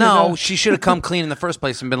 Well, Should, no, she should have come clean in the first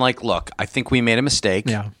place and been like, "Look, I think we made a mistake.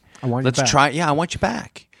 Yeah, I want Let's you back. try. Yeah, I want you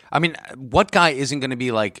back." I mean, what guy isn't going to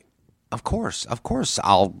be like, "Of course,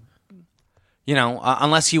 I'll,"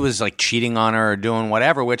 unless he was like cheating on her or doing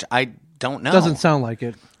whatever, which I don't know. Doesn't sound like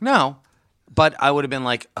it. No, but I would have been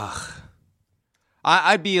like, ugh.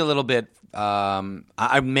 I'd be a little bit.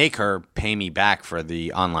 I'd make her pay me back for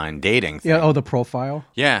the online dating thing. Yeah. Oh, the profile.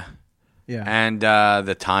 Yeah. Yeah. And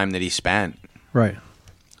the time that he spent. Right.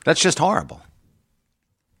 That's just horrible.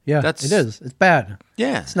 Yeah. That's- it is. It's bad.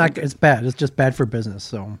 Yeah. It's not. It's bad. It's just bad for business.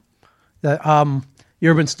 So, that you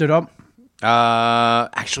ever been stood up?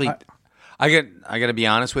 Actually, I got to be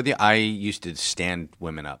honest with you. I used to stand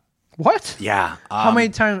women up. What? Yeah. How many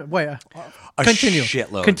times? Wait. a Continue.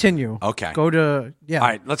 shitload. Continue. Okay. Go to All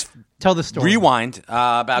right. Let's tell the story. rewind.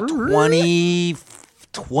 About 20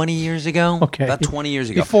 years ago. Okay. About 20 years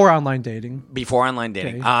ago. Before online dating. Before online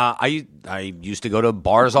dating. Okay. I used to go to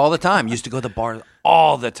bars all the time. Used to go to bars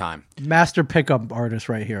all the time. Master pickup artist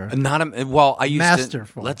right here. I used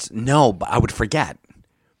Masterful. to but I would forget.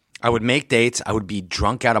 I would make dates. I would be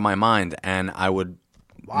drunk out of my mind, and I would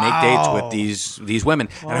make dates with these women,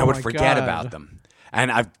 and I would my forget God. about them.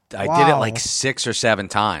 And I did it Wow. like 6 or 7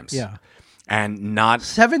 times. Yeah. And not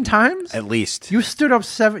 7 times? at least. You stood up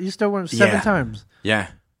 7. You stood up 7 Yeah. times. Yeah.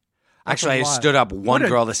 Actually, I lot. stood up one What a-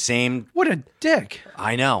 girl the same. What a dick!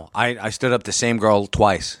 I know. I stood up the same girl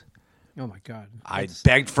twice. Oh my God. I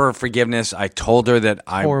begged for forgiveness. I told her that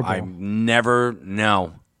I Horrible. never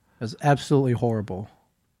know. That's absolutely horrible.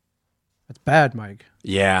 That's bad, Mike.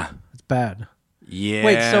 Yeah. It's bad. Yeah.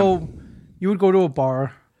 Wait, so you would go to a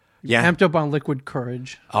bar, yeah. amped up on liquid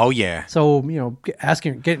courage. Oh yeah. So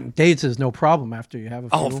getting dates is no problem after you have a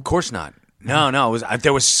few. Oh, of course not. No. It was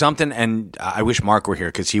there was something, and I wish Mark were here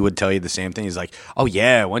because he would tell you the same thing. He's like, "Oh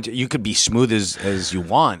yeah, you could be smooth as you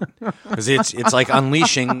want because it's like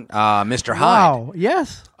unleashing Mr. Hyde." Wow.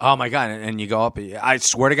 Yes. Oh my God! And you go up. I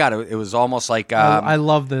swear to God, it was almost like I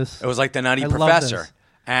love this. it was like the Nutty I love Professor. this.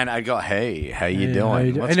 And I'd go, "Hey, how you Hey, doing?" how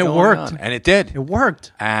you doing? What's And it going worked. on?" And it did. It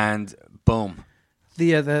worked. And boom.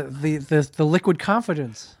 The liquid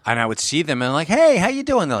confidence. And I would see them and like, "Hey, how you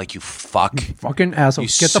doing?" They're like, "You fuck, Fucking asshole. you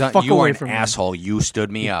Get the son- fuck you away are an from me. asshole. You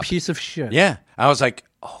stood me up." Piece of shit. Yeah, I was like,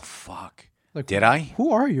 "Oh fuck, Like, did I?"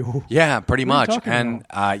 Who are you? Yeah, pretty What are you much. talking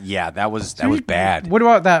And yeah, that was bad. What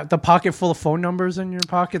about that? The pocket full of phone numbers in your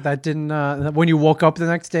pocket that didn't. When you woke up the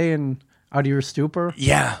next day and out of your stupor.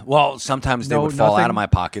 Yeah, well, sometimes they No, would fall out nothing? of my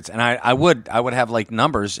pockets, and I would have like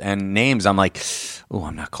numbers and names. I'm like, "Oh,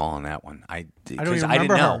 I'm not calling that one." I don't 'cause even I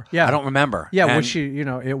didn't remember know. her. Yeah. I don't remember. Yeah, And- was she?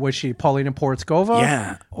 Was she Paulina Porskova?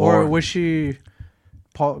 Yeah, or or- was she?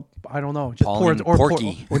 I don't know. Just Pauline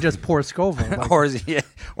Porky. or just Porskova. Like,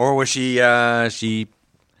 or was she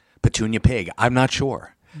Petunia Pig? I'm not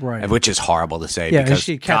sure. Right. Which is horrible to say Yeah, is because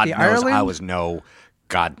she God Kathy knows Ireland? I was no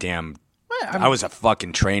goddamn. I'm- I was a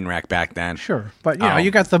fucking train wreck back then. Sure, but Oh. you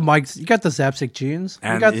got the mics. You got the Zapsik jeans.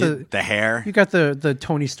 And you got the hair. You got the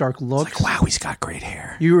Tony Stark looks. Like, wow, he's got great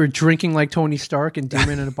hair. You were drinking like Tony Stark and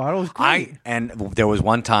Demon in a bottle. It was great. And there was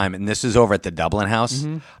one time, and this is over at the Dublin House.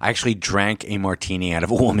 Mm-hmm. I actually drank a martini out of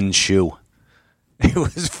a woman's shoe. It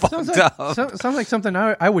was fucked up. Sounds like something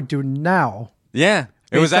I would do now, Yeah,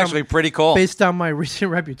 it was Based on- actually pretty cool. based on my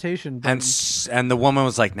recent reputation. But And the woman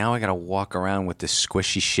was like, "Now I got to walk around with this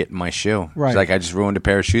squishy shit in my shoe." Right. She's like, "I just ruined a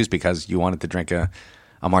pair of shoes because you wanted to drink a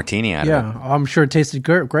martini out of yeah, I'm sure it tasted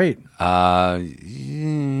great. it."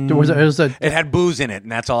 There was a It had booze in it,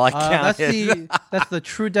 and that's all I that's counted. that's the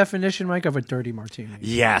true definition, Mike, of a dirty martini.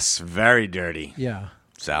 Yes, very dirty. Yeah.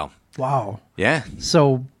 So, Wow. yeah.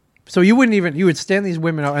 So you would stand these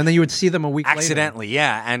women out and then you would see them a week Accidentally,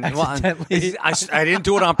 yeah. And well, Accidentally. I didn't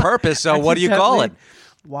do it on purpose, so what do you call it? later.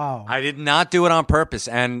 Wow. I did not do it on purpose,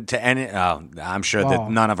 and to end it, I'm sure Wow.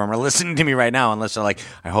 that none of them are listening to me right now, unless they're like,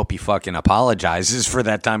 "I hope he fucking apologizes for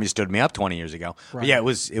that time he stood me up 20 years ago." But Right. yeah, it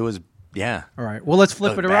was, yeah. All right. Well, let's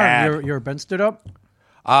flip Look it around. bad. Your Ben stood up?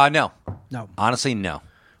 No, No. honestly, no.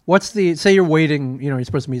 What's the say you're waiting, you're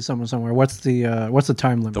supposed to meet someone somewhere. What's the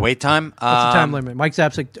time limit? The wait time. What's the time limit? Mike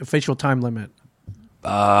Zapsik official time limit.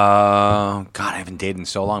 God, I haven't dated in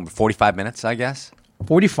so long, but 45 minutes, I guess.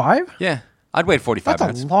 45? Yeah, I'd wait 45 That's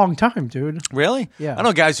minutes. a long time, dude. Really? Yeah. I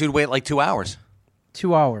know guys who'd wait like 2 hours.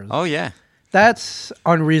 2 hours. Oh yeah, That's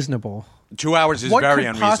unreasonable. 2 hours is What very could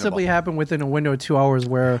unreasonable. possibly happen within a window of 2 hours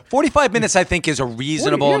where 45 minutes, I think, is a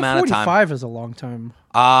reasonable amount of time. 45 is a long time.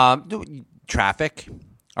 Traffic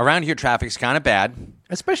around here, traffic's kind of bad.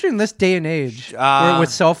 Especially in this day and age where with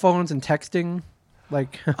cell phones and texting.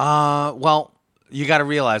 Like, Well, you got to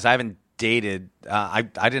realize I haven't dated. I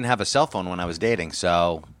didn't have a cell phone when I was dating,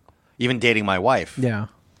 so even dating my wife. Yeah.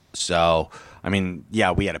 So I mean,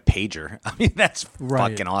 yeah, we had a pager. I mean, that's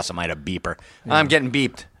Right. fucking awesome. I had a beeper. I'm getting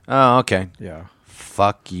beeped. Oh, okay. Yeah.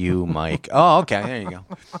 Fuck you, Mike. Oh, okay. There you go.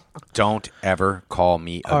 Don't ever call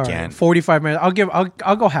me All again. right. 45 minutes.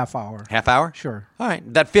 I'll go half hour. Half hour? Sure. All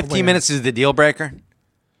right. That 15 minutes is the deal breaker.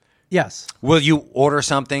 Yes. Will you order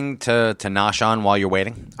something to nosh on while you're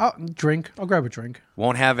waiting? I'll drink. I'll grab a drink.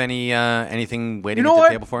 Won't have anything waiting You know at the what?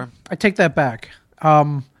 table for him? I take that back.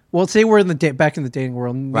 Well, say we're in the back in the dating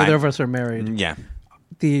world. Neither Right. of us are married. Yeah.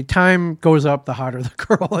 The time goes up, the hotter the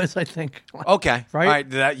girl is, I think. Okay. Right? All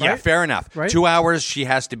right. Yeah, Right? fair enough. Right? 2 hours, she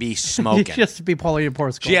has to be smoking. She has to be Paulina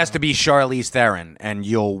Porsko. She has to be Charlize Theron, and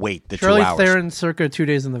you'll wait the 2 Charlize hours. Theron, circa 2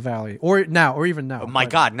 Days in the Valley, or even now. Oh, my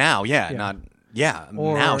but- God, now, yeah. Yeah. Not, yeah,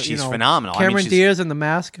 Or, now she's you know, phenomenal. Cameron she's, Diaz in The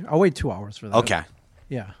Mask. I'll wait 2 hours for that. Okay.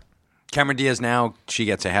 Yeah, Cameron Diaz now, she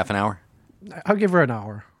gets a half an hour? I'll give her an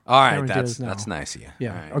hour. All right, Cameron Diaz now. that's nice of you.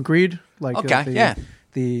 Yeah, All right. agreed. Like Okay,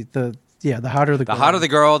 the hotter the girl, hotter the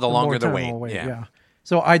girl, the longer more the time wait. I'll wait. Yeah.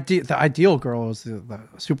 So the ideal girl is the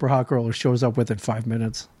super hot girl who shows up within 5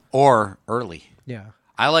 minutes. Or early. Yeah.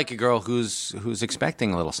 I like a girl who's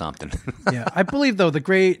expecting a little something. Yeah, I believe the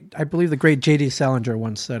great J.D. Salinger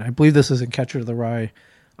once said, I believe this is in Catcher in the Rye,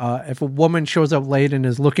 if a woman shows up late and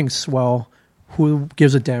is looking swell, who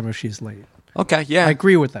gives a damn if she's late? Okay, yeah. I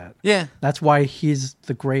agree with that. Yeah. That's why he's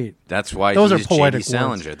the great. That's why Those he's are poetic J.D.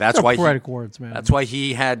 Salinger. words. That's They're why poetic words, man. That's why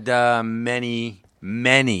he had many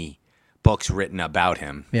books written about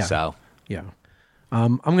him. Yeah. So Yeah.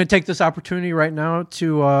 I'm going to take this opportunity right now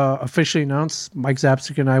to officially announce Mike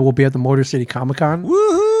Zapsik and I will be at the Motor City Comic Con.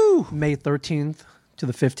 woohoo! May 13th to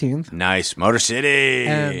the 15th. Nice. Motor City.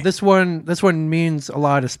 And this one means a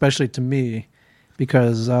lot, especially to me,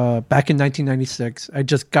 because back in 1996, I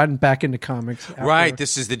just gotten back into comics. Right.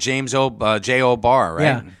 This is the J.O. Bar, right?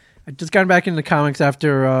 Yeah, I just gotten back into comics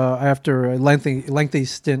after a lengthy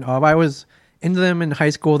stint of. I was into them in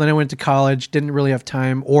high school, then I went to college. Didn't really have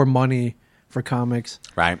time or money for comics.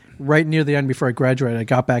 Right. Right near the end, before I graduated, I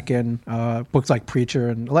got back in. Books like Preacher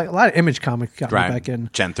and a lot of Image comics got me Right. back in.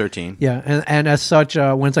 Gen 13. Yeah, and as such,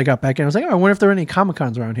 once I got back in, I was like, oh, I wonder if there are any Comic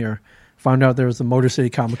Cons around here. Found out there was the Motor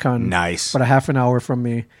City Comic Con. Nice. But a half an hour from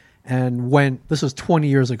me. And went, this was 20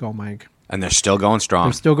 years ago, Mike. And they're still going strong.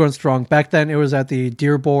 I'm still going strong. Back then, it was at the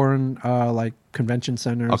Dearborn convention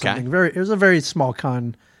center or Okay. something. It was a very small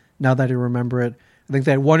con, now that I remember it. I think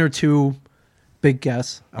they had one or two big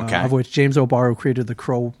guests, Okay. of which James O'Barr, who created The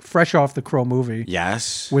Crow, fresh off the Crow movie,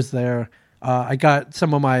 Yes. was there. I got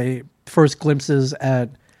some of my first glimpses at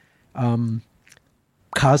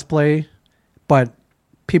cosplay, but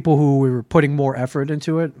people who were putting more effort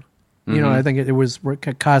into it. You know, I think it was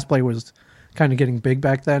cosplay was kind of getting big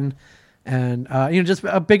back then, and just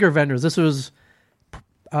bigger vendors. This was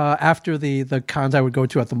after the cons I would go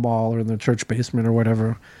to at the mall or in the church basement or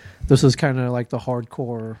whatever. This was kind of like the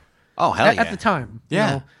hardcore. Oh, hell yeah. At the time, you Yeah.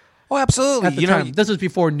 know. Oh, absolutely. At the time, this was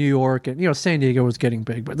before New York and San Diego was getting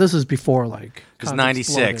big, but this is before like It was cons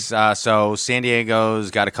 96. exploded. So San Diego's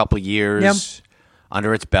got a couple years Yep.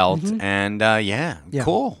 under its belt. And Yeah.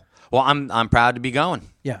 cool. Well, I'm proud to be going.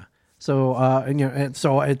 Yeah. So and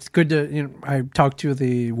so it's good to I talked to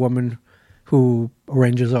the woman who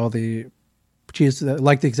arranges all the. She's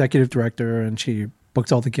like the executive director, and she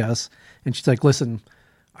books all the guests. And she's like, "Listen,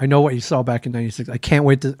 I know what you saw back in '96. I can't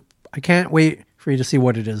wait for you to see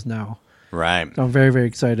what it is now." Right. So I'm very, very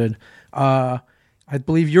excited. I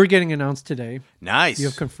believe you're getting announced today. Nice. You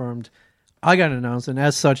have confirmed. I got announced, and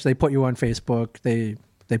as such, they put you on Facebook. They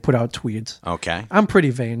put out tweets. Okay. I'm pretty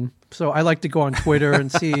vain, so I like to go on Twitter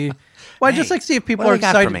and see. Well, I just Hey, like to see if people what are do you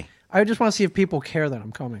got for excited. me? I just want to see if people care that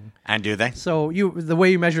I'm coming. And do they? So the way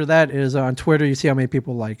you measure that is on Twitter. You see how many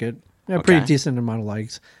people like it. A pretty Okay. decent amount of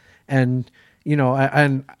likes, and you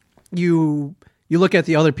look at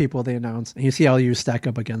the other people they announce, and you see how you stack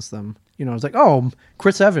up against them. It's like, oh,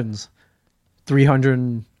 Chris Evans,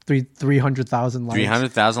 300,000 likes.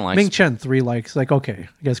 300,000 likes. Ming Chen, 3 likes. Like, okay,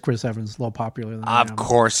 I guess Chris Evans is a little popular than I am. Of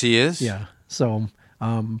course he is. Yeah. So,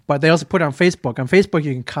 but they also put it on Facebook. On Facebook,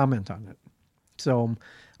 you can comment on it. So,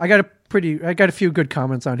 I got a few good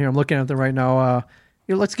comments on here. I'm looking at them right now.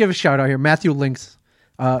 Let's give a shout out here. Matthew Links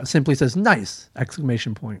simply says, "Nice!"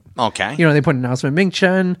 exclamation point. Okay. They put an announcement. Ming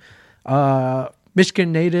Chen,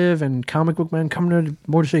 Michigan native and comic book man coming to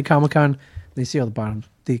Motor City Comic Con. They see on the bottom,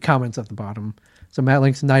 the comments at the bottom. So Matt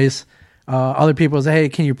Link's nice. Other people say, "Hey,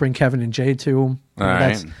 can you bring Kevin and Jay too?" All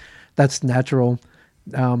right. That's natural.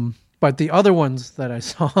 But the other ones that I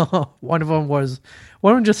saw, one of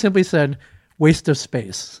them just simply said, "Waste of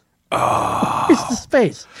space." Oh. Waste of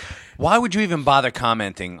space. Why would you even bother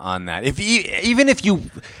commenting on that? Even if you,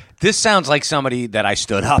 this sounds like somebody that I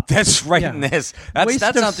stood up. That's writing this. Waste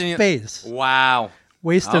that's of something. space. Wow.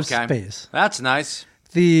 Waste of space. That's nice.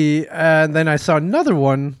 And then I saw another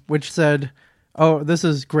one which said, "Oh, this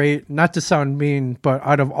is great. Not to sound mean, but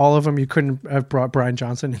out of all of them, you couldn't have brought Brian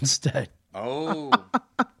Johnson instead." Oh.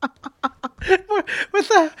 What's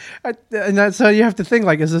that? So you have to think,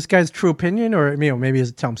 like, is this guy's true opinion, or maybe he's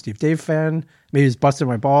a Tom Steve Dave fan, maybe he's busting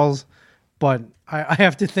my balls, but I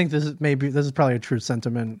have to think this is probably a true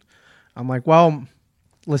sentiment. I'm like, well,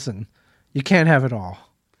 listen, you can't have it all.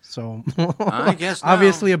 So I guess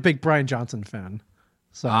obviously a big Brian Johnson fan.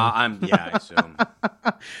 So I assume.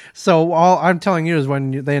 So all I'm telling you is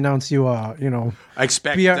when they announce you,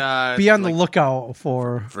 Expect be on the lookout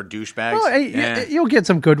for douchebags. Well, you'll get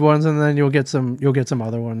some good ones, and then you'll get some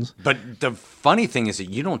other ones. But the funny thing is that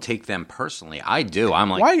you don't take them personally. I do. I'm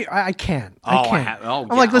like, why? I can't. Oh, I can't. I'm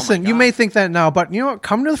like, listen, you may think that now, but you know what?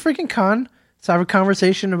 Come to the freaking con. Let's have a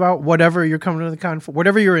conversation about whatever you're coming to the con for,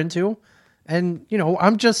 whatever you're into, and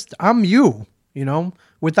I'm you.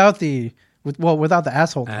 Without the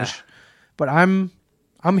assholeness, but I'm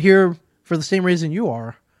here for the same reason you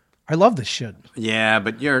are. I love this shit. Yeah,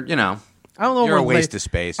 but you're, I don't know. You're a waste of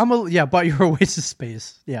space. But you're a waste of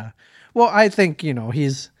space. Yeah. Well, I think,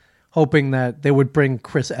 he's hoping that they would bring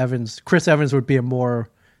Chris Evans. Chris Evans would be a more,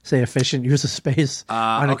 say, efficient use of space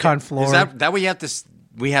on a con floor. Is that we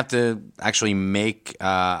have to actually make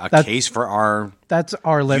a case for our use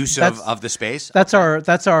of the space? That's our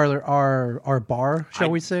bar, shall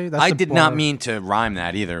we say? That's I did not mean to rhyme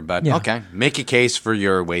that either, but okay. Make a case for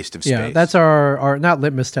your waste of space. Yeah, that's our not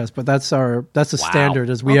litmus test, but that's the standard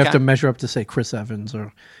is we have to measure up to, say, Chris Evans,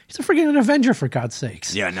 or he's a freaking Avenger, for God's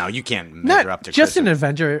sakes. Yeah, no, you can't measure up to just Chris an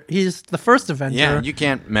Avenger. He's the first Avenger. Yeah, you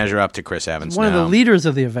can't measure up to Chris Evans. One of the leaders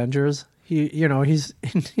of the Avengers. He's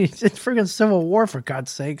in friggin' Civil War, for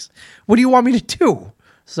God's sakes. What do you want me to do?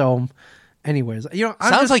 So, anyways,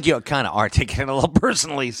 sounds like you kind of are taking it a little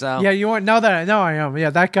personally. So yeah, now I am.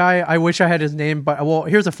 Yeah, that guy. I wish I had his name, but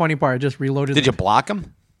here's the funny part. I just reloaded. Did you block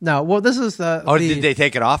him? No. Well, this is the. Oh, did they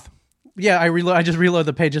take it off? Yeah, I just reload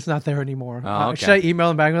the page. It's not there anymore. Oh, okay. Should I email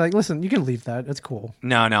them back? I'm like, listen, you can leave that. It's cool.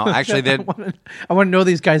 No. Actually, I want to know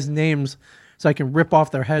these guys' names so I can rip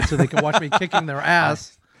off their heads so they can watch me kicking their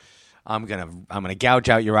ass. I'm gonna gouge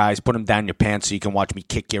out your eyes, put them down your pants, so you can watch me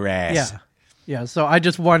kick your ass. Yeah. So I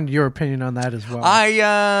just wanted your opinion on that as well.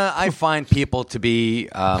 I find people to be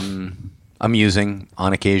amusing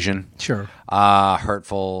on occasion. Sure.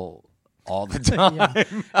 Hurtful all the time. Yeah.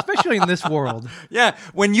 Especially in this world. Yeah,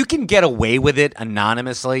 when you can get away with it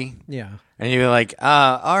anonymously. Yeah. And you're like,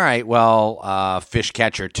 all right, well, Fish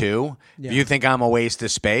Catcher 2. Yeah. If you think I'm a waste of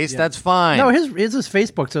space, that's fine. No, his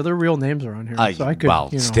Facebook, so their real names are on here. So I could,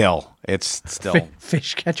 it's still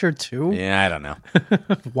Fish Catcher 2. Yeah, I don't know.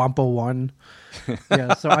 Wampa 1.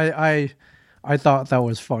 Yeah, so I thought that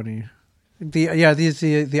was funny.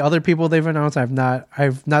 The other people they've announced, I've not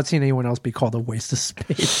seen anyone else be called a waste of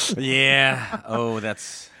space. Yeah. Oh,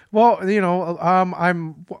 that's. Well,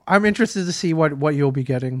 I'm interested to see what you'll be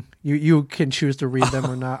getting. You can choose to read them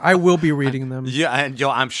or not. I will be reading them. Yeah, and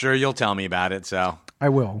I'm sure you'll tell me about it. So I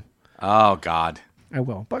will. Oh God, I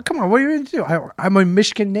will. But come on, what are you going to do? I'm a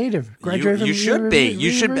Michigan native. Graduated you should be.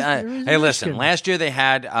 You should be. Hey, listen. Michigan. Last year they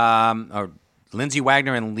had Lindsey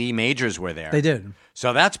Wagner and Lee Majors were there. They did.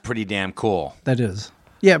 So that's pretty damn cool. That is.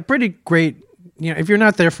 Yeah, pretty great. If you're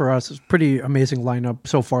not there for us, it's pretty amazing lineup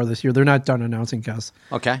so far this year. They're not done announcing guests.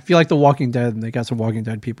 Okay. If you like The Walking Dead, they got some Walking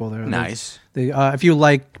Dead people there. Nice. If you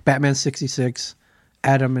like Batman 66,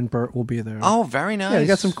 Adam and Bert will be there. Oh, very nice. Yeah, they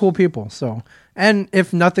got some cool people. So, and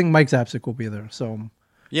if nothing, Mike Zapsik will be there. So.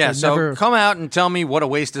 Yeah, so come out and tell me what a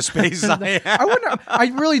waste of space I am.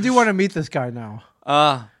 I really do want to meet this guy now.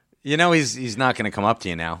 He's not going to come up to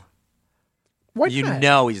you now. Why you not?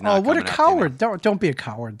 know he's not. Oh, what a coward! Don't be a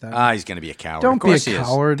coward then. He's going to be a coward. Don't be a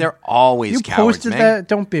coward. They're always you cowards. Posted that.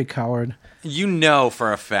 Don't be a coward. You know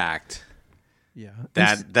for a fact. Yeah.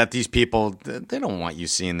 That these people, they don't want you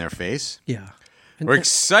seeing their face. Yeah. We're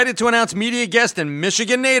excited to announce media guest and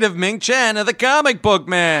Michigan native Ming Chen of the Comic Book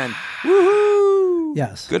Man. Woohoo!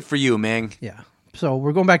 Yes. Good for you, Ming. Yeah. So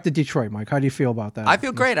we're going back to Detroit, Mike. How do you feel about that? I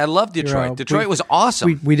feel great. I love Detroit. Detroit was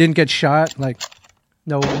awesome. We didn't get shot. We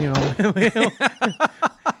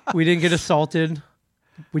didn't get assaulted.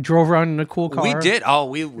 We drove around in a cool car. We did. Oh,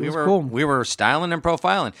 we were cool. We were styling and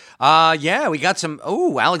profiling. Yeah, we got some.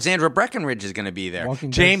 Oh, Alexandra Breckenridge is going to be there.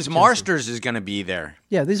 James Marsters is going to be there.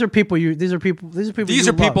 Yeah, these are people. These are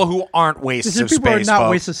people who aren't wastes of space. These are people who are not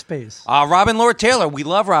folks. wastes of space. Robin Lord Taylor. We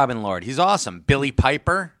love Robin Lord. He's awesome. Billy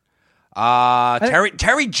Piper.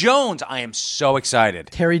 Terry Jones. I am so excited.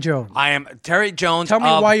 Terry Jones. I am Terry Jones. Tell me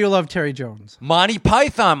of why you love Terry Jones. Monty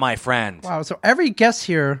Python, my friend. Wow. So every guest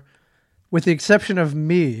here, with the exception of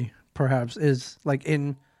me, perhaps, is like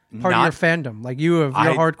in part of your fandom. Like you're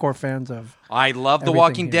hardcore fans of. I love The everything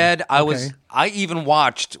Walking here. Dead. Okay. I even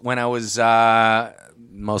watched when I was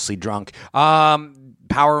mostly drunk.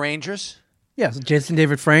 Power Rangers. Yes, Jason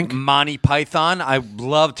David Frank. Monty Python. I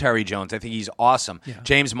love Terry Jones. I think he's awesome. Yeah.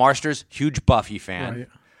 James Marsters, huge Buffy fan.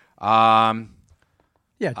 Right.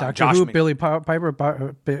 Yeah, Doctor Josh Who, Mc- Billy Piper,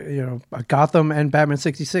 Gotham, and Batman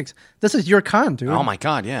 66. This is your con, dude. Oh my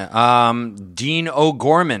God, yeah. Dean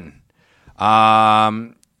O'Gorman.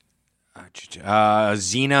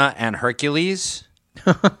 Xena and Hercules.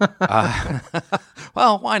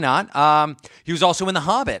 Well, why not? He was also in The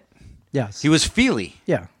Hobbit. Yes. He was Feely.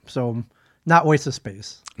 Yeah. So not waste of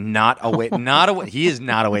space. Not a He is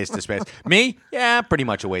not a waste of space. Me, yeah, pretty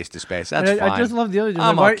much a waste of space. That's fine. I just love the other.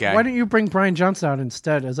 I'm why, okay. Why don't you bring Brian Johnson out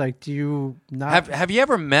instead? It's like, do you not Have you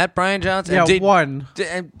ever met Brian Johnson? Yeah, one.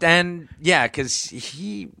 And yeah, because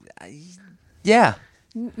yeah.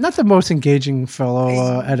 Not the most engaging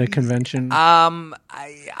fellow at a convention. I'm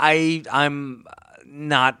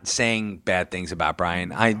not saying bad things about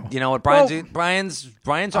Brian. You know what, Brian's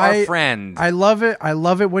our friend. I love it. I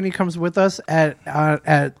love it when he comes with us there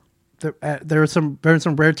are some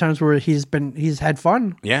rare times where he's had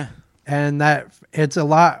fun. Yeah. And that it's a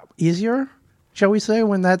lot easier, shall we say,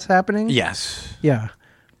 when that's happening. Yes. Yeah.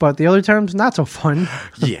 But the other times not so fun.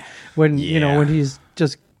 Yeah. when he's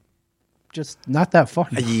just not that fun.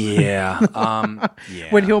 Yeah. Yeah.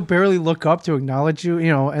 When he'll barely look up to acknowledge you,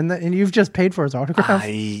 and you've just paid for his autograph.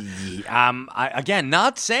 I again,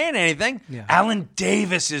 not saying anything. Yeah. Alan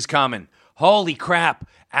Davis is coming. Holy crap.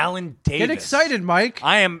 Alan Davis. Get excited, Mike.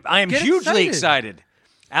 I am Get hugely excited. excited.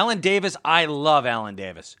 Alan Davis, I love Alan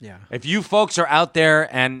Davis. Yeah. If you folks are out there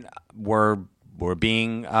and we're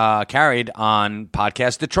being carried on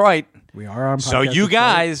Podcast Detroit. We are on So Podcast you Detroit.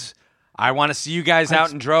 guys, I want to see you guys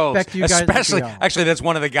out in droves. expect you guys to be Especially, out. actually, that's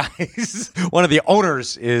one of the guys. One of the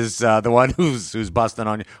owners is the one who's busting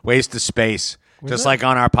on you. Waste of space, just it? like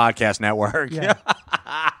on our podcast network. Yeah.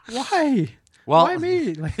 Why? Well, Why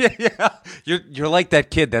me? Like, yeah, you're like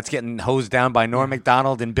that kid that's getting hosed down by Norm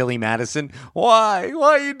Macdonald and Billy Madison. Why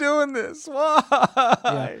are you doing this?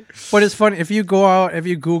 Why? But it's funny if you go out, if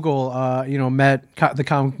you Google, the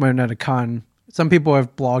comic man at a con. Some people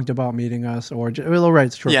have blogged about meeting us, or they'll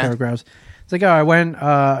write short paragraphs. It's like, I went.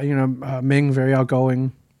 Ming, very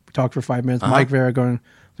outgoing, talked for 5 minutes. Mike, very outgoing,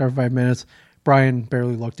 talked for 5 minutes. Brian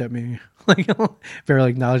barely looked at me,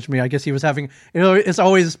 barely acknowledged me. I guess he was having. It's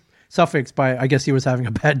always suffixed by. I guess he was having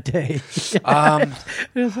a bad day.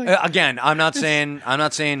 Again, I'm not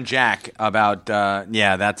saying jack about. I'm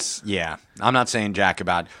not saying jack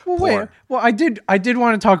about. Well, wait. Well, I did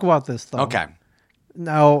want to talk about this though. Okay.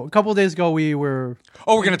 Now, a couple of days ago, we were.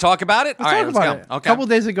 Oh, we're going to talk about it. All right, Let's let's talk go. about it. Okay. A couple of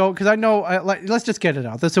days ago, because I know, let's just get it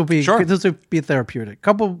out. This will be therapeutic.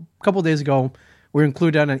 Couple of days ago, we were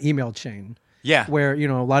included on an email chain. Yeah. Where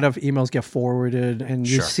a lot of emails get forwarded, and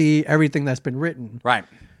you see everything that's been written. Right.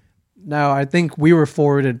 Now, I think we were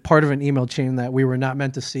forwarded part of an email chain that we were not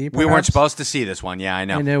meant to see. We weren't perhaps. supposed to see this one. Yeah, I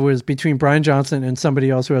know. And it was between Brian Johnson and somebody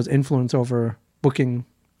else who has influence over booking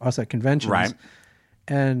us at conventions. Right.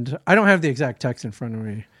 And I don't have the exact text in front of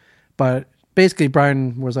me, but basically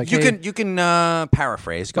Brian was like, You can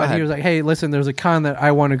paraphrase. Go but ahead. he was like, hey, listen, there's a con that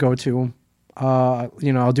I want to go to.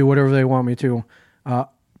 I'll do whatever they want me to.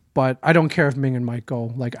 But I don't care if Ming and Mike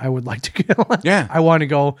go. Like, I would like to go. Yeah. I want to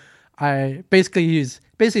go. He's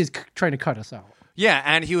trying to cut us out. Yeah,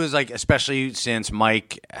 and he was like, especially since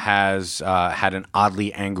Mike has had an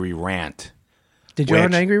oddly angry rant. Did you have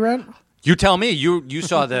an angry rant? You tell me. You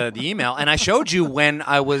saw the email, and I showed you when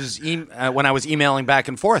I was emailing back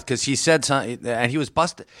and forth because he said something, and he was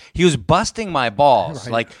busting my balls,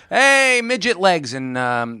 Right. like, "Hey, midget legs," and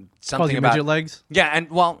something about midget legs. Yeah,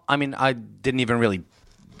 and well, I mean, I didn't even really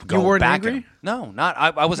go You weren't back. angry? at him. No, not.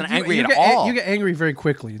 I wasn't angry You at get all. You get angry very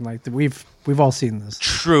quickly. Like we've all seen this.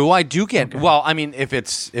 True, I do get. Okay. Well, I mean, if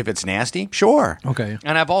it's nasty, sure. Okay.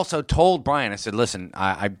 And I've also told Brian, I said, listen,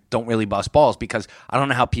 I don't really bust balls because I don't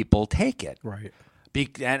know how people take it. Right.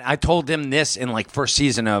 And I told him this in like first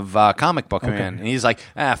season of Comic Book Man, and he's like,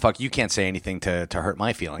 fuck, you can't say anything to hurt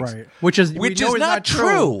my feelings. Right. Which is not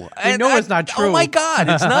true. We know it's not true. Oh my God,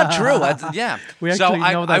 it's not true. Yeah. We so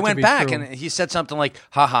actually know that I to went be back true. and he said something like,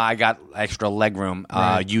 haha, I got extra leg room.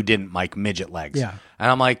 You didn't, Mike, midget legs. Yeah. And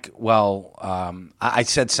I'm like, well, I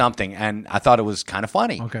said something and I thought it was kind of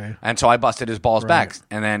funny. Okay. And so I busted his balls Right. back.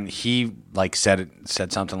 And then he like said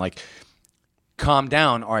something like, calm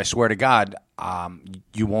down, or I swear to God,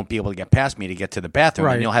 you won't be able to get past me to get to the bathroom,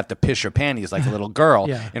 Right. and you'll have to piss your panties like a little girl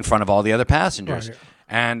Yeah. in front of all the other passengers. Right.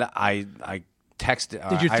 And I texted.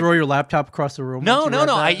 Did you throw your laptop across the room? No, once you no, read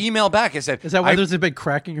no. that? I emailed back. I said, Is that why I- there's a big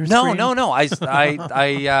crack in your No, screen? no, no. I Is that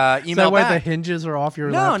emailed why the back. hinges are off your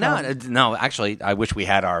No, laptop? no. Actually, I wish we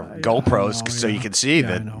had our GoPros so you could see Yeah,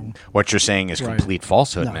 I that know. what you're saying is Right. complete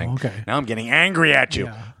falsehood, No, Meg. okay. Now I'm getting angry at you.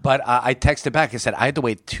 Yeah. But I texted back. I said, I had to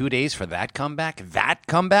wait 2 days for that comeback? That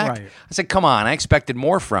comeback? Right. I said, come on. I expected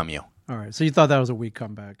more from you. All right, so you thought that was a weak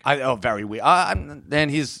comeback. Very weak. Then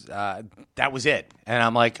he's, that was it. And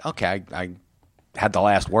I'm like, okay, I had the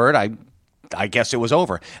last word. I guess it was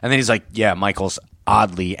over. And then he's like, yeah, Michael's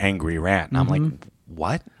oddly angry rant. And I'm like,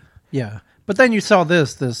 what? Yeah. But then you saw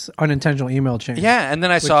this unintentional email chain. Yeah, and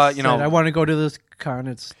then I which saw, said, I want to go to this con.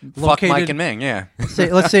 It's fuck located, Mike and Ming, yeah.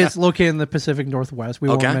 let's say it's located in the Pacific Northwest. We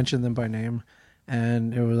Okay. won't mention them by name.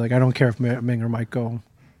 And it was like, I don't care if Ming or Mike go.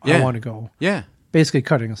 Yeah. I want to go. Yeah, Basically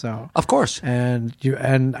cutting us out. of course. And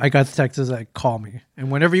I got the text like, call me.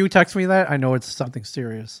 And whenever you text me that, I know it's something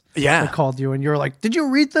serious. Yeah. I called you and you're like, did you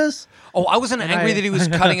read this? Oh, I wasn't angry that he was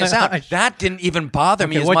cutting us out. That didn't even bother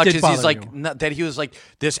me Okay, as what much did as he's bother like you? that he was like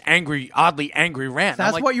this oddly angry rant. And I'm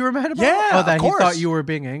That's like, what you were mad about? Yeah, Oh, that of he course. thought you were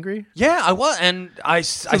being angry? Yeah, I was, and I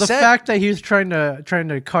So the said fact that he was trying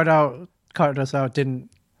to cut us out didn't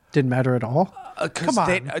matter at all? 'cause Come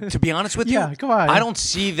on. to be honest with you, Yeah, come on. I don't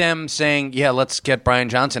see them saying, "Yeah, let's get Brian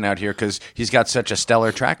Johnson out here because he's got such a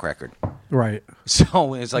stellar track record." Right.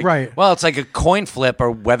 So it's like, Right. well, it's like a coin flip or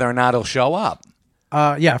whether or not he'll show up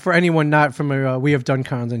Yeah, for anyone not familiar, we have done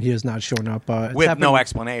cons and he has not shown up. It's with happened- no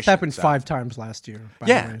explanation. It's happened so. 5 times last year. By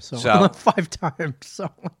Yeah, the way, so, so- 5 times. So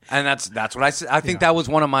And that's what I said. I think that was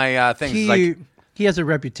one of my things. he like, he has a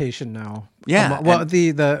reputation now. Yeah, Well, and-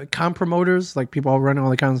 the con promoters, like people running all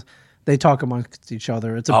the cons, they talk amongst each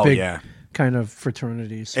other. It's a big yeah. kind of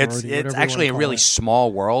fraternity. it's Sorority, whatever it's you actually a wanna really call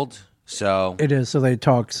small world. So it. It is. So they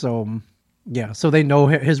talk. So yeah. So they know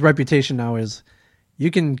his reputation now is you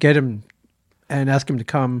can get him and ask him to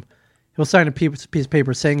come. He'll sign a piece of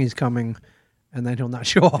paper saying he's coming, and then he'll not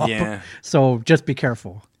show up. Yeah. So just be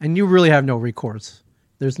careful. And you really have no recourse.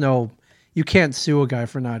 You can't sue a guy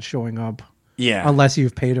for not showing up. yeah, Unless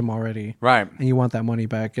you've paid him already. right. And you want that money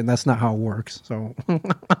back, and that's not how it works. So,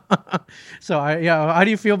 how do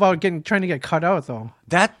you feel about trying to get cut out though?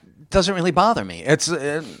 That doesn't really bother me.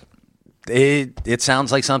 It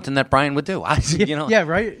sounds like something that Brian would do. Yeah,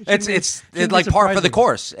 right? It's Shouldn't be like par for the surprising.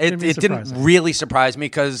 course. It Shouldn't be didn't surprising. really surprise me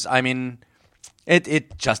because I mean,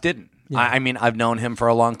 it just didn't. Yeah. I mean, I've known him for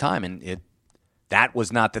a long time, and that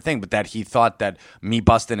was not the thing. But that he thought that me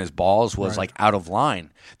busting his balls was like out of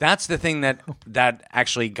line. That's the thing that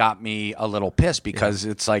actually got me a little pissed because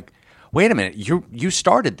it's like, wait a minute, you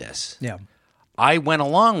started this. Yeah. I went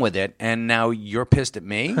along with it, and now you're pissed at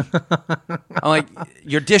me. I'm like,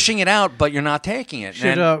 you're dishing it out, but you're not taking it.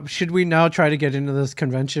 And- Should we now try to get into this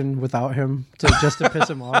convention without him just to piss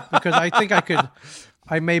him off? Because I think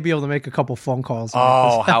I may be able to make a couple phone calls. and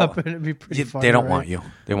Oh, make this how- happen. It'd be pretty funny. they don't right? want you.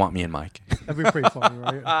 They want me and Mike. That'd be pretty funny,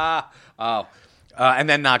 right? And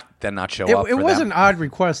then not show up. It for was them. an odd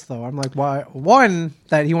request though. I'm like, why? One,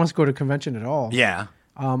 that he wants to go to convention at all. Yeah.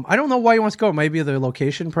 I don't know why he wants to go. Maybe the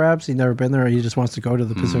location, perhaps he's never been there. Or he just wants to go to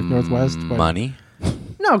the Pacific Northwest. But Money.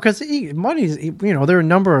 No, because money's. There are a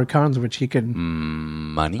number of cons which he can.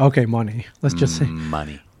 Money. Okay, money. Let's just say.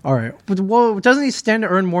 Money. All right. Well, doesn't he stand to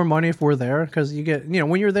earn more money if we're there? Because you get,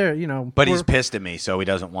 when you're there, But he's pissed at me, so he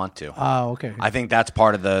doesn't want to. Oh, okay. I think that's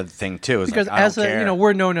part of the thing too. Is Because like, I as don't care.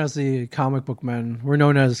 we're known as the comic book men. We're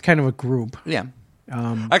known as kind of a group. Yeah.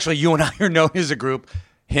 Actually, you and I are known as a group.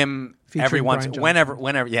 Him Featuring every once, Brian Johnson.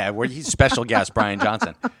 whenever, yeah. He's special guest Brian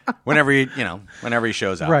Johnson. Whenever he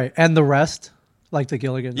shows up. Right. And the rest, like the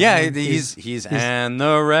Gilligan. Yeah, Island, he's and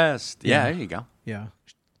the rest. Yeah, there you go. Yeah.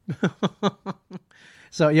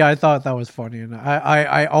 So yeah, I thought that was funny, and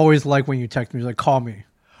I always like when you text me, like, call me.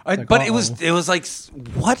 Like, But uh-oh. it was like,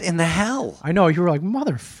 what in the hell? I know you were like,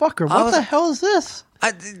 motherfucker, what the hell is this?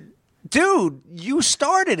 Dude, you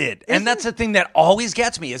started it, and that's the thing that always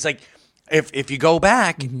gets me. Is like, if you go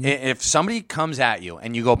back, Mm-hmm. if somebody comes at you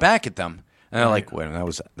and you go back at them, and they're like, wait,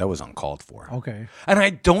 that was uncalled for. Okay. And I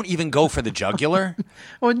don't even go for the jugular.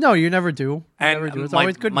 Well, no, you never do. You And never do. It's my,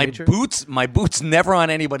 always good my nature. boots never on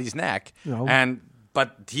anybody's neck. No.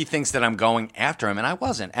 But he thinks that I'm going after him, and I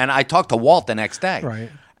wasn't. And I talked to Walt the next day. Right.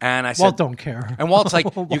 And I said, Walt don't care. And Walt's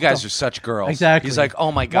like, Walt you guys don't- are such girls. Exactly. He's like, oh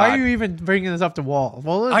my God. Why are you even bringing this up to Walt?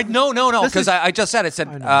 Well, No, this because is- I just said,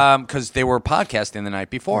 because they were podcasting the night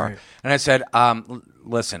before. Right. And I said,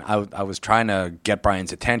 listen, I was trying to get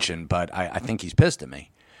Brian's attention, but I think he's pissed at me.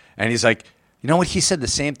 And he's like, You know what? He said the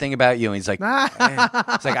same thing about you. He's like,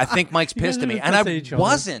 it's like, I think Mike's pissed at me. And I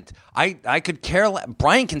wasn't. I could care less.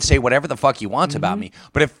 Brian can say whatever the fuck he wants about me.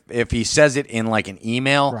 But if he says it in like an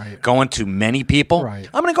email going to many people, I'm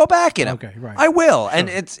going to go back at him. Okay, right. I will. Sure. And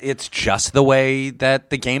it's just the way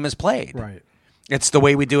that the game is played. Right. It's the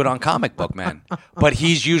way we do it on Comic Book Man. But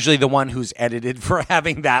he's usually the one who's edited for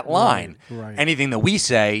having that line. Right. Anything that we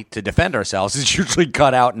say to defend ourselves is usually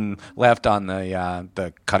cut out and left on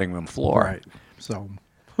the cutting room floor. Right. So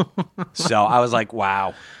So I was like,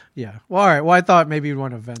 wow. Yeah. Well, all right. Well, I thought maybe you'd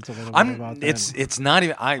want to vent a little bit about that. It's not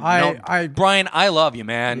even. Brian, I love you,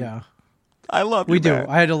 man. Yeah. I love you. We do. man.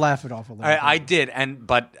 I had to laugh it off a little. I did,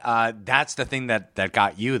 but that's the thing that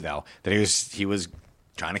got you though. That he was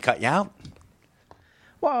trying to cut you out.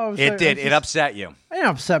 Well, It did. It upset you. It didn't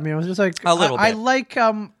upset me. I was just like A little I bit. like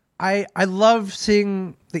I love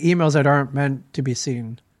seeing the emails that aren't meant to be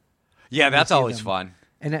seen, Yeah, that's see always them. fun.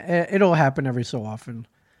 and it'll happen every so often.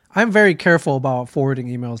 I'm very careful about forwarding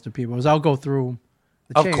emails to people. Because I'll go through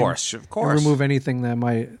the Of chain course. and remove anything that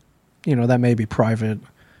might, that may be private,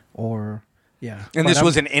 or yeah. And this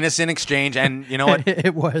was an innocent exchange, and you know what?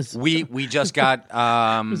 It was. We just got.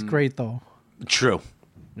 It was great though. True.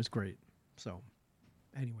 It was great. So,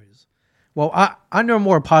 anyways, well, under a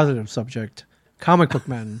more positive subject, Comic Book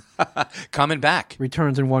Man Coming back.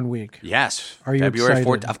 returns in 1 week. Yes. Are you February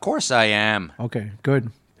excited? 14th. Of course I am. Okay,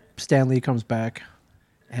 good. Stan Lee comes back,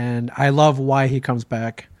 and I love why he comes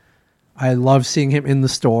back. I love seeing him in the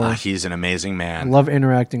store. He's an amazing I man. love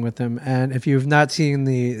interacting with him. And if you've not seen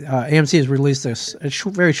the AMC has released a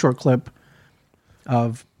very short clip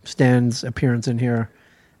of Stan's appearance in here,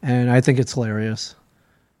 and I think it's hilarious.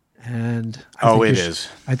 And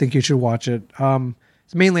I think you should watch it.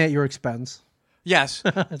 It's mainly at your expense. Yes,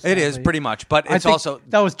 it is pretty much. But I it's think also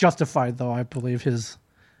that was justified, though. I believe his.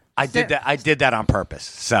 I did that on purpose.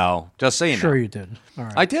 So just so you know, Sure, you did. All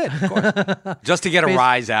right. I did, of course, just to get a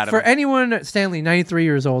rise out of For him. anyone, Stanley, 93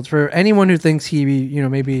 years old. For anyone who thinks he,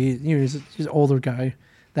 maybe he's an older guy,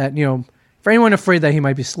 that for anyone afraid that he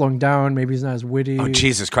might be slowing down, maybe he's not as witty. Oh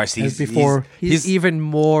Jesus Christ! as before. He's even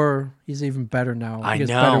more. He's even better now. I he gets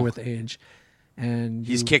know. better with age, and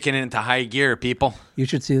He's kicking it into high gear, people. You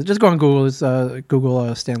should see it. Just go on Google. It's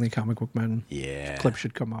Google Stanley Comic Book Man. Yeah, clip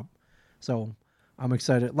should come up. So I'm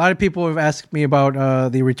excited. A lot of people have asked me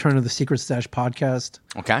about the return of the Secret Stash podcast.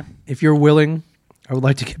 Okay. If you're willing, I would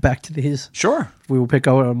like to get back to these. Sure. We will pick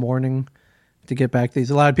out a morning to get back to these.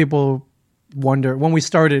 A lot of people wonder, when we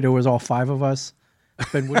started, it was all 5 of us.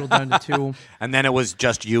 It's been whittled down to 2. And then it was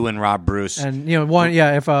just you and Rob Bruce. And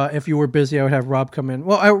if you were busy, I would have Rob come in.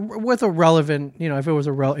 Well, with a relevant, if it was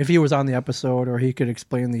if he was on the episode, or he could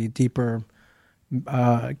explain the deeper,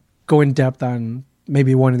 go in depth on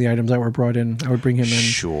maybe one of the items that were brought in, I would bring him in.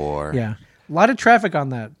 Sure. Yeah, a lot of traffic on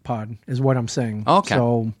that pod is what I'm saying. Okay.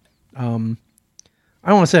 So, I don't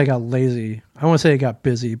want to say I got lazy. I don't want to say I got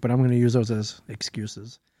busy, but I'm going to use those as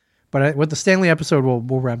excuses. But with the Stanley episode,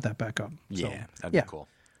 we'll ramp that back up. Yeah, that'd be cool.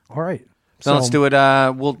 All right. So let's do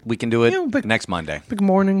it. We can do it next Monday. Big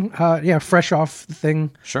morning. Fresh off the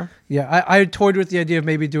thing. Sure. Yeah, I toyed with the idea of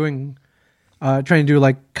maybe doing, trying to do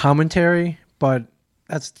like commentary, but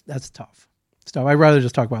that's tough. I'd rather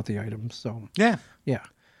just talk about the items. So yeah.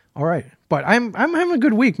 All right, but I'm having a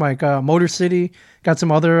good week, Mike. Motor City got some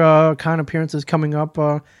other con appearances coming up.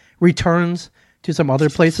 Returns to some other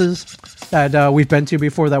places that we've been to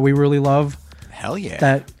before that we really love. Hell yeah.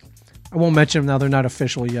 That I won't mention them now; they're not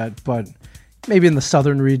official yet, but maybe in the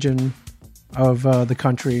southern region of the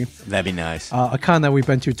country. That'd be nice. A con that we've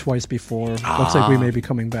been to twice before. Looks like we may be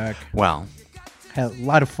coming back. Well, had a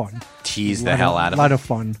lot of fun. Tease the hell out of it. A lot of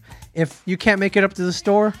fun. If you can't make it up to the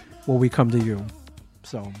store, well, we come to you.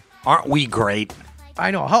 So aren't we great?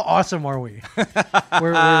 I know. How awesome are we?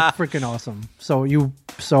 we're freaking awesome. So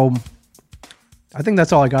I think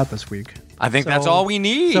that's all I got this week. I think that's all we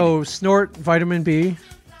need. So snort vitamin B,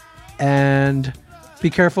 and be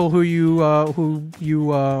careful who you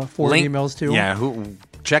forward emails to. Yeah,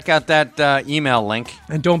 check out that email link.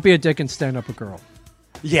 And don't be a dick and stand up a girl.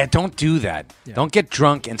 Yeah, don't do that. Yeah. Don't get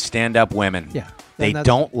drunk and stand up women. Yeah. They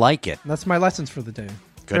don't like it. That's my lessons for the day.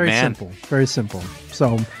 Good very man. Simple. Very simple.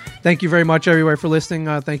 So thank you very much, everybody, for listening.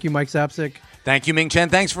 Thank you, Mike Zapsik. Thank you, Ming Chen.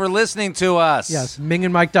 Thanks for listening to us. Yes,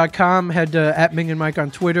 mingandmike.com. Head to @MingandMike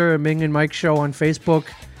on Twitter, Ming and Mike Show on Facebook,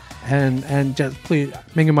 and just please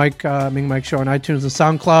Ming and Mike Show on iTunes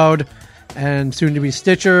and SoundCloud, and soon to be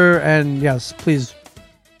Stitcher. And yes, please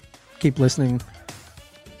keep listening.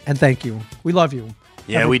 And thank you. We love you.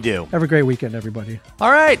 Yeah, we do. Have a great weekend, everybody.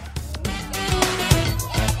 All right.